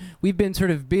we've been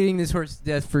sort of beating this horse to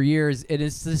death for years, and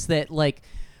it's just that, like,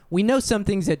 we know some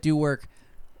things that do work.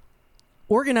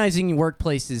 Organizing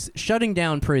workplaces, shutting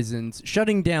down prisons,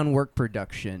 shutting down work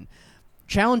production,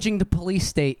 challenging the police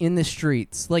state in the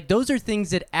streets. Like, those are things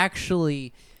that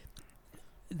actually,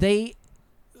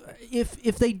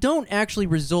 if they don't actually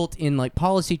result in, like,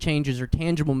 policy changes or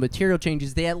tangible material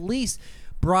changes, they at least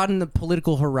broaden the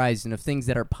political horizon of things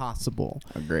that are possible.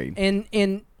 Agreed.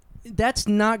 And that's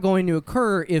not going to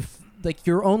occur if like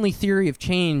your only theory of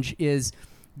change is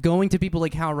going to people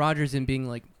like Hal Rogers and being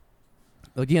like,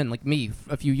 again, like me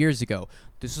a few years ago,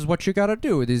 this is what you got to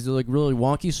do. These are like really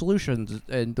wonky solutions,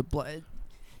 and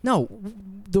no,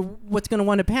 what's going to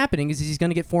wind up happening is he's going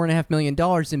to get $4.5 million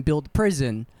and build a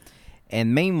prison.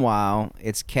 And meanwhile,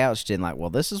 it's couched in like, well,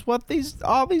 this is what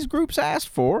all these groups asked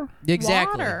for.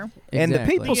 Exactly. Water. And the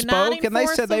Exactly. people The spoke, uniting and they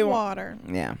force said they of want. water.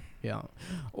 Yeah. Yeah.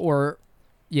 Or,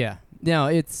 yeah. No,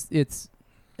 it's.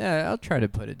 I'll try to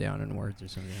put it down in words or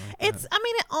something like that. I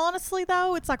mean, honestly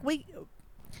though, it's like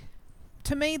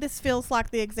to me, this feels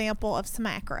like the example of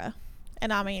SMACRA.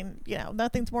 And I mean,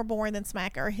 nothing's more boring than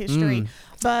SMACRA history.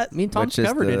 But Me and Tom's Which is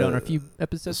covered it the on a few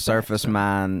episodes. back, Surface so-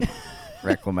 mine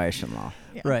reclamation law.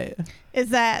 Right. is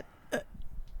that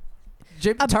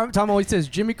Tom always says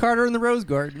Jimmy Carter in the Rose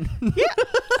Garden.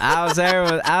 I was there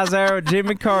with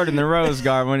Jimmy Carter in the Rose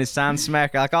Garden when he signed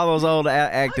Smack. Like all those old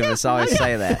activists always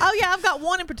say that. Oh yeah, I've got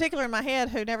one in particular in my head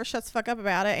who never shuts the fuck up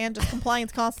about it and just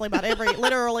complains constantly about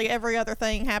literally every other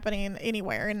thing happening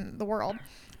anywhere in the world.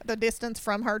 The distance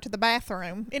from her to the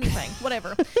bathroom, anything,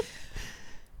 whatever.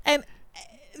 And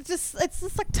it's just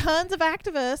like tons of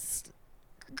activists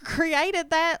created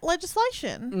that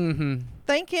legislation, Mm-hmm.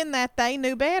 thinking that they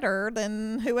knew better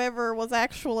than whoever was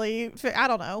actually, I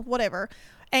don't know, whatever.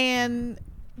 And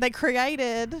they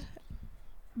created,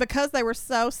 because they were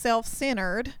so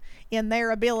self-centered in their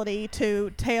ability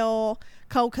to tell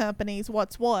coal companies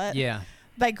what's what, Yeah.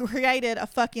 they created a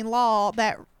fucking law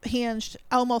that hinged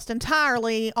almost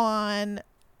entirely on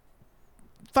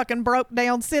fucking broke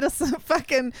down citizen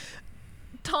fucking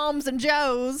Toms and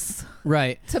Joes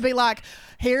Right. to be like,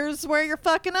 here's where you're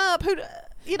fucking up. Who,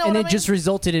 you know And what it I mean? just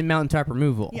resulted in mountaintop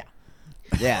removal. Yeah.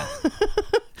 Yeah.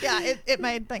 Yeah, it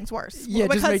made things worse. Yeah,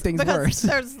 it just made things worse.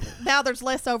 There's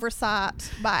less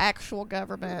oversight by actual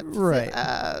government. Right.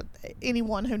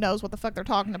 Anyone who knows what the fuck they're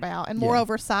talking about, and Yeah. more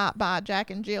oversight by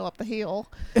Jack and Jill up the hill,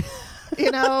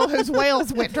 whose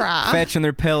wells went dry. Fetching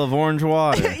their pail of orange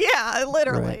water. Yeah,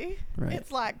 literally. Right.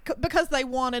 It's like because they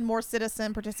wanted more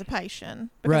citizen participation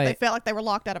because they Right. felt like they were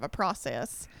locked out of a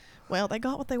process. Well, they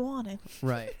got what they wanted.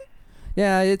 Right.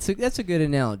 Yeah, that's a good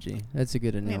analogy. That's a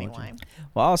good analogy. Anyway,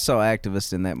 Well, also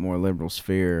activists in that more liberal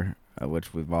sphere,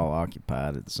 which we've all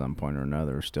occupied at some point or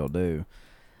another, or still do,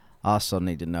 also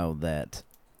need to know that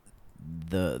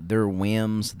their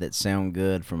whims that sound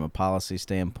good from a policy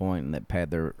standpoint and that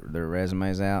pad their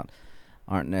resumes out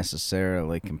aren't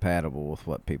necessarily compatible with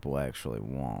what people actually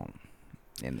want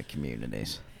in the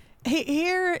communities.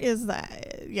 here is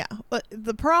that. Yeah, but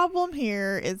the problem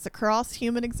here is across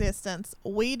human existence,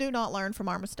 we do not learn from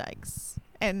our mistakes,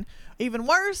 and even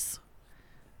worse.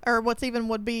 Or what's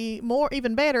would be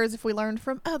even better is if we learned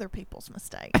from other people's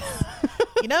mistakes.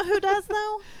 You know who does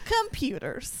though?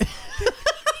 Computers.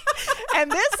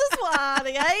 And this is why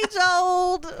the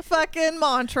age-old fucking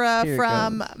mantra Here it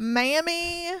from goes.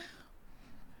 Mammy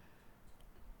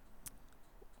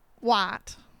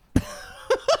White.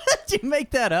 Did you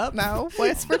make that up? No,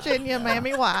 West Virginia,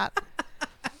 Mammy White.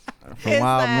 From Is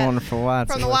Wild that- and Wonderful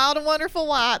Whites. From the Wild and Wonderful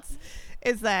Whites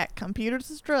is that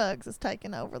computers as drugs is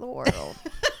taking over the world.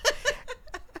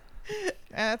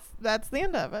 That's the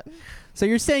end of it. So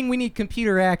you're saying we need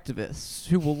computer activists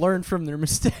who will learn from their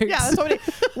mistakes? Yeah, that's what we need.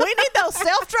 We need those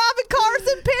self-driving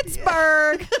cars in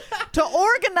Pittsburgh to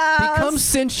organize. Become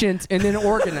sentient and then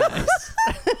organize.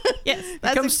 Yes,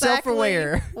 that's become exactly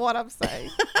self-aware. what I'm saying.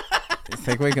 You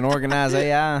think we can organize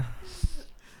AI?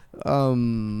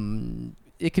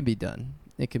 It can be done.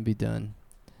 It can be done.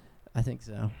 I think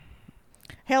so.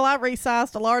 Hell, I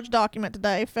resized a large document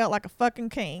today. Felt like a fucking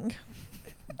king.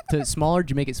 To smaller?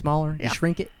 Did you make it smaller? Yeah. You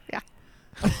shrink it? Yeah.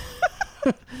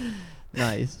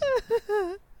 Nice.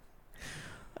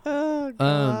 Oh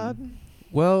God.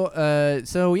 Well,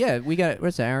 so yeah, we got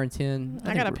what's an hour and 10?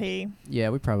 I gotta pee. Yeah,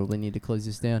 we probably need to close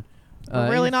this down.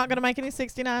 We're really not gonna make any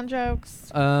 69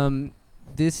 jokes.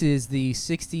 This is the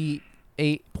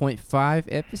 68.5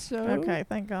 episode. Okay,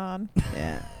 thank God.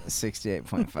 Yeah,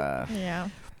 68.5. Yeah.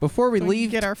 Before we So can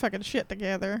leave, get our fucking shit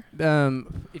together.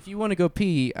 if you want to go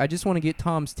pee, I just want to get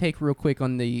Tom's take real quick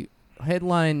on the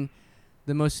headline,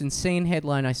 the most insane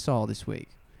headline I saw this week.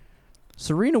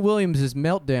 Serena Williams'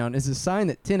 meltdown is a sign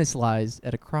that tennis lies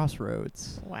at a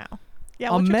crossroads. Wow. Yeah.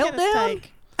 A What's your tennis meltdown?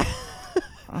 take?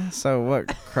 So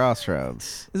what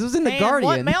crossroads? This was in the And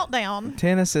Guardian. What meltdown?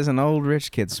 Tennis is an old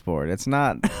rich kid sport. It's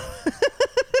not.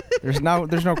 There's no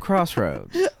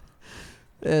crossroads.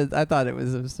 I thought it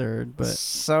was absurd, but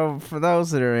So for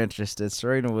those that are interested,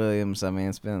 Serena Williams, I mean,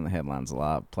 it's been in the headlines a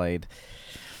lot. Played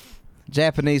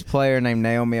Japanese player named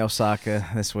Naomi Osaka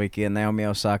this weekend. Naomi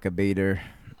Osaka beat her.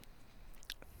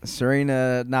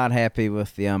 Serena not happy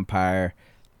with the umpire.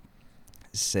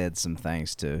 Said some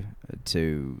things to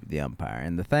the umpire,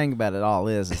 and the thing about it all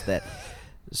is that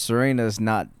Serena's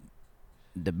not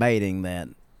debating that,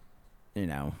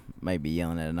 maybe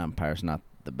yelling at an umpire is not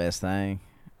the best thing,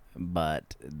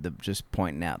 but just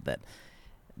pointing out that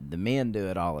the men do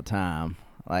it all the time.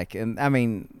 Like, and I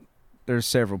mean, there's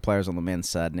several players on the men's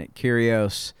side. Nick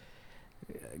Kyrgios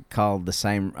called the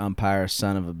same umpire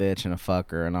son of a bitch and a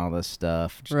fucker and all this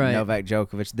stuff. Right. Novak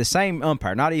Djokovic, the same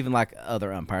umpire, not even like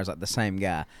other umpires, like the same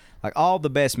guy. Like all the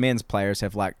best men's players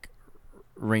have like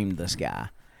reamed this guy,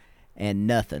 and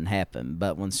nothing happened.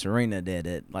 But when Serena did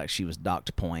it, like she was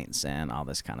docked points and all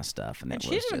this kind of stuff, and And it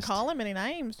she was didn't just call him any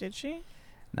names, did she?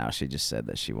 no. She just said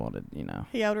that she wanted,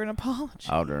 He owed her an apology.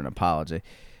 owed her an apology,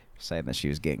 saying that she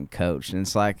was getting coached. And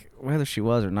it's like, whether she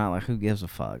was or not, like, who gives a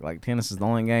fuck? Like, tennis is the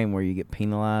only game where you get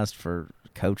penalized for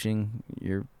coaching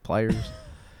your players.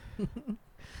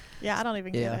 Yeah, I don't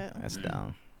even get Yeah. it. That's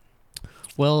dumb.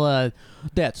 well,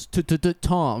 that's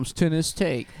Tom's tennis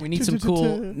take. We need some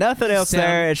cool. Nothing else Sound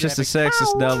there. It's just a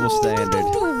sexist double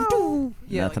standard.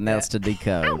 Yeah, Nothing like else that. to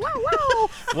decode.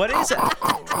 What is it?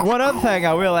 One other thing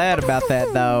I will add about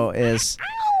that, though, is,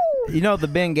 the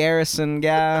Ben Garrison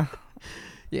guy?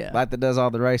 Yeah. Like that does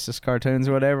all the racist cartoons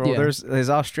or whatever. Well, Yeah. there's his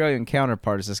Australian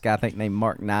counterpart is this guy I think named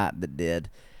Mark Knight that did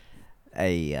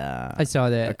I saw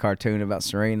a that. cartoon about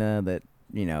Serena that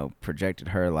projected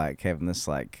her like having this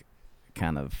like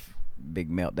kind of big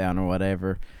meltdown or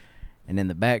whatever, and in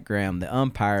the background the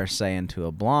umpire saying to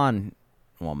a blonde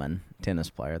woman tennis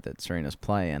player that Serena's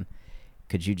playing,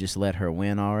 "Could you just let her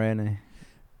win already?"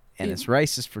 And Yeah. it's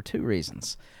racist for two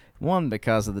reasons. One,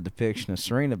 because of the depiction of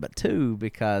Serena, but two,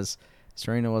 because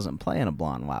Serena wasn't playing a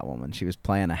blonde white woman. She was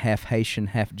playing a half Haitian,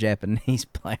 half Japanese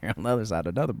player on the other side,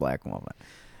 another black woman.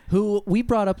 Who we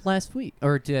brought up last week,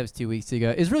 or that was 2 weeks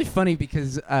ago. It's really funny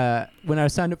because when I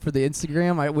signed up for the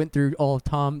Instagram, I went through all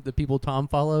of the people Tom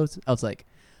follows. I was like,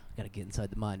 I gotta get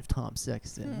inside the mind of Tom Oh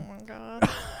Sexton. my God.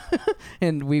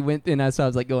 And we went, and I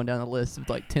was like going down the list of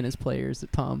like tennis players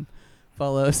that Tom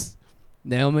follows.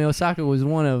 Naomi Osaka was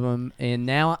one of them, and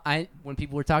now when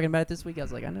people were talking about it this week, I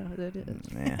was like, I know who that is.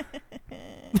 Yeah.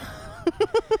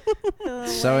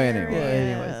 So anyway.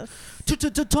 Hilarious.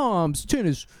 Tom's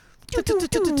tennis. I'm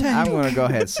going to go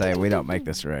ahead and say we don't make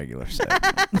this a regular segment.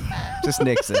 Just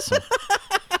nix this one.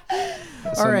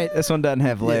 All right. This one doesn't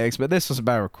have legs, but this was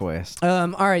by request. All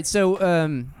right. So,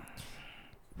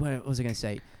 what was I going to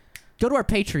say? Go to our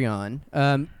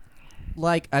Patreon.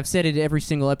 Like I've said it every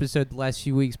single episode the last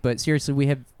few weeks, but seriously, we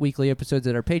have weekly episodes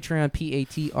at our Patreon,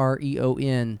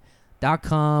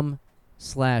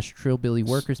 patreon.com/Trillbilly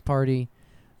Workers Party.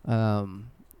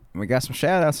 We got some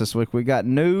shout outs this week. We got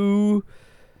new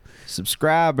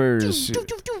subscribers.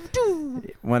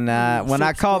 When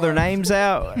I call their names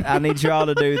out, I need y'all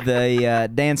to do the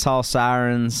dance hall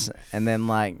sirens, and then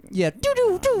Yeah.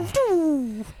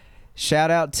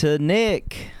 shout out to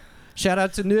Nick. Shout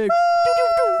out to Nick.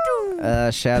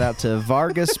 Shout out to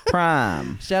Vargas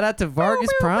Prime. Shout out to Vargas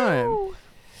Prime.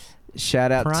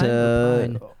 Shout out Prime or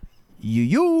to Pine?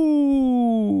 you.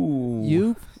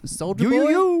 Soldier You, Boy.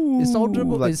 you. Is Soldier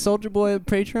Boy? Like- Is Soldier Boy a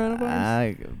Patreon of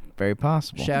ours? Very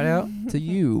possible. Shout out to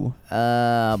you.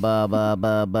 Blah, blah, blah,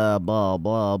 blah,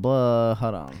 blah, blah.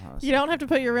 Hold on. You don't have to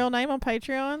put your real name on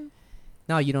Patreon,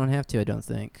 No, you don't have to. I don't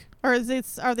think. or are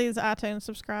these iTunes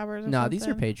subscribers? Or No, something? these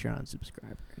are Patreon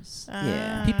subscribers.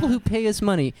 Yeah. People who pay us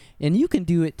money, and you can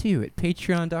do it too at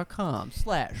patreon.com/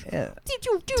 Yeah.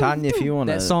 Tanya, if you want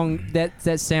to. That song,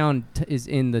 that sound is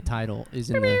in the title, is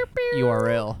in the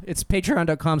URL. It's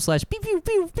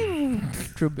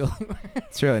patreon.com/Trillbilly.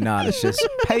 It's really not. It's just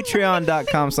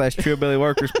patreon.com/Trillbilly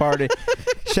Workers Party.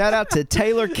 Shout out to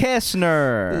Taylor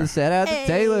Kessner. Shout out to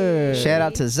Taylor. Shout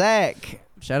out to Zach.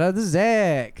 Shout out to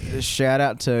Zach. Shout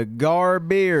out to Gar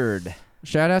Beard.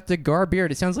 Shout out to Gar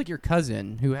Beard. It sounds like your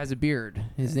cousin who has a beard.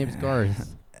 His name's Garth.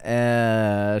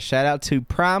 Shout out to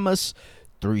Primus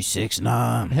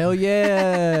 369. Hell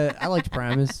yeah. I liked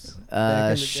Primus. back in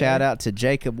the Shout day. out to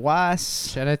Jacob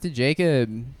Weiss. Shout out to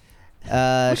Jacob.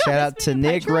 Shout out to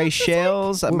Nick Patreon Ray this week?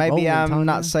 Shells. We're Maybe rolling, I'm Tanya.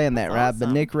 not saying that right, but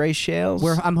Awesome. Nick Ray Shells.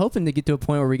 I'm hoping to get to a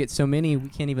point where we get so many we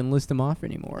can't even list them off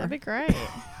anymore. That'd be great.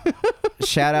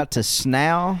 Shout out to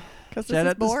Snow. Because Shout this is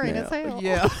out to boring Snell. as hell.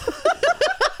 Yeah.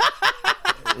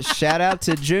 Shout out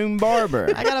to June Barber.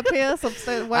 I gotta piss. I'm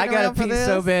still waiting I gotta around for pee this.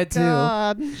 so bad, too.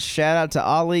 God. Shout out to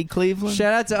Ollie Cleveland.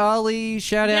 Shout out to Ollie.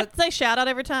 Shout You out. have to say shout out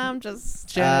every time. Just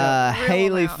Shout out. Real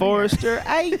Haley amount Forrester.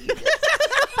 Hey.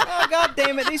 Oh, God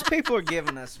damn it. These people are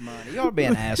giving us money. Y'all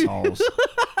being assholes.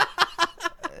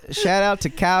 Shout out to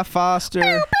Kai Foster.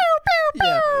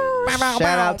 Yeah. Shout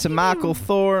out to Michael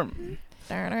Thorpe.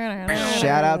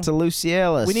 Shout out to Lucy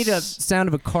Ellis. We need a sound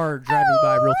of a car driving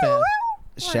by real fast.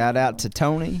 Shout out to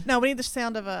Tony. No, we need the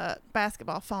sound of a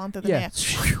basketball falling through the Yeah. net.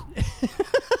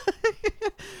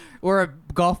 Or a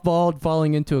golf ball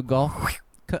falling into a golf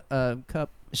cup.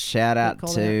 Shout out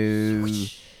call to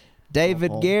David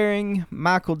Golf ball. Gehring,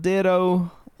 Michael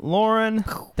Ditto, Lauren,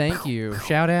 Thank you.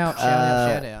 Shout out.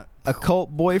 Shout out. Occult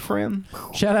Boyfriend,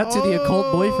 Shout out to the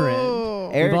occult boyfriend.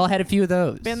 Oh. Eric- We've all had a few of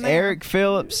those. Been there. Eric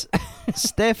Phillips,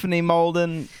 Stephanie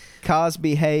Molden,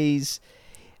 Cosby Hayes,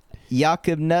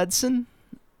 Jakob Knudsen,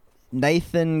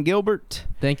 Nathan Gilbert,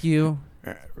 Thank you.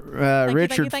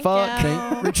 Richard thank Fuck.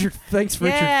 you. Richard. Thanks,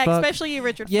 Richard. Yeah, Fuck. especially you,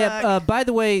 Richard. Yeah. Fuck. By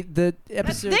the way, the That's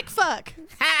episode. dick fuck.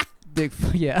 Ha! Dick.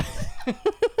 Yeah.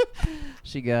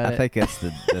 She got I it. think that's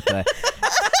the thing.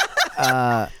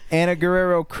 Anna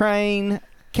Guerrero Crane,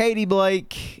 Katie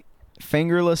Blake,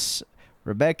 Fingerless,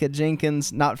 Rebecca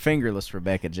Jenkins, not Fingerless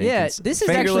Rebecca Jenkins. Yeah, this is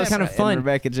actually Fingerless kind of and fun.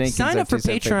 Rebecca Jenkins. Sign up for that's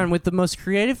just Patreon with the most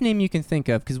creative name you can think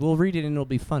of, because we'll read it and it'll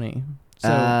be funny. So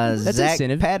that's Zach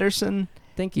incentive. Patterson,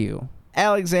 Thank you.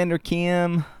 Alexander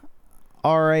Kim,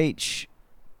 R.H.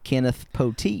 Kenneth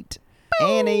Poteet,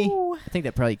 Annie, I think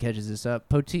that probably catches us up.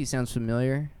 Poteet sounds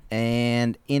familiar.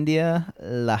 and India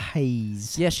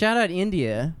LaHaze. Yeah, shout out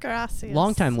India. Gracias.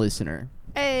 Longtime listener.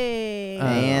 Hey.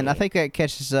 And I think that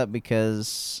catches up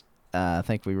because I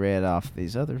think we read off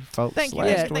these other folks Thank you. last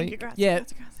Yeah. week. Thank you. Gracias. Yeah.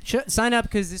 Gracias, gracias. Sign up,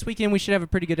 because this weekend we should have a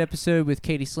pretty good episode with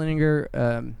Katie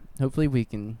Slininger. Hopefully we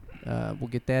can we'll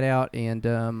get that out.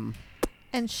 And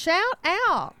And shout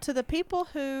out to the people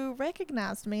who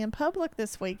recognized me in public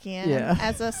this weekend Yeah.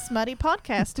 as a smutty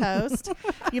podcast host.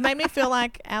 You made me feel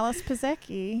like Alice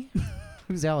Pizzecki.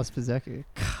 who's Alice Pizzecki?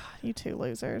 You two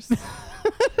losers.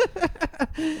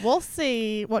 We'll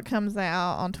see what comes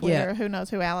out on Twitter. Yeah. Who knows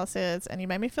who Alice is? And you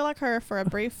made me feel like her for a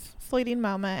brief, fleeting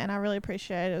moment, and I really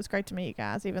appreciate it. It was great to meet you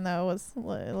guys, even though it was a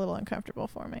little uncomfortable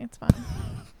for me. It's fine.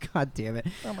 God damn it.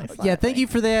 Only Yeah, thank slightly. you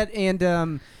for that,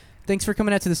 and thanks for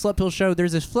coming out to the Slut Pill Show.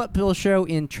 There's a Slut Pill Show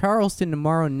in Charleston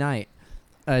tomorrow night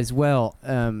as well.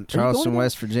 Are you Charleston, going to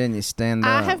West Virginia, stand up.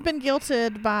 I have been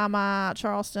guilted by my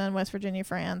Charleston, West Virginia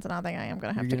friends, and I think I am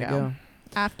going to that? have You're to gonna go.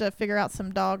 I have to figure out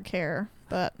some dog care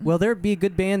But Well, there'd be a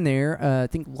good band there. I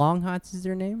think Long Hots is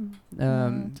their name.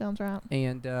 sounds right.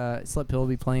 And Slut Pill will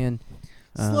be playing.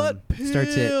 Slut Pill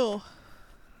Starts at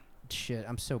shit.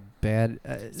 I'm so bad.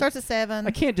 starts at 7.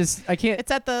 I can't. It's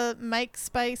at the Make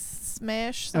Space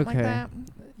Mesh, something Okay. like that.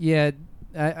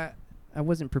 Yeah, I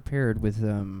wasn't prepared with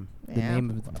the Yeah. name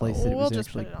of the place that it We'll was just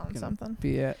actually put it on gonna something.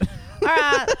 be at. All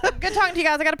right. Good talking to you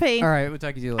guys. I gotta pee. All right, we'll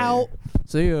talk to you later. Out.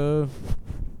 See ya.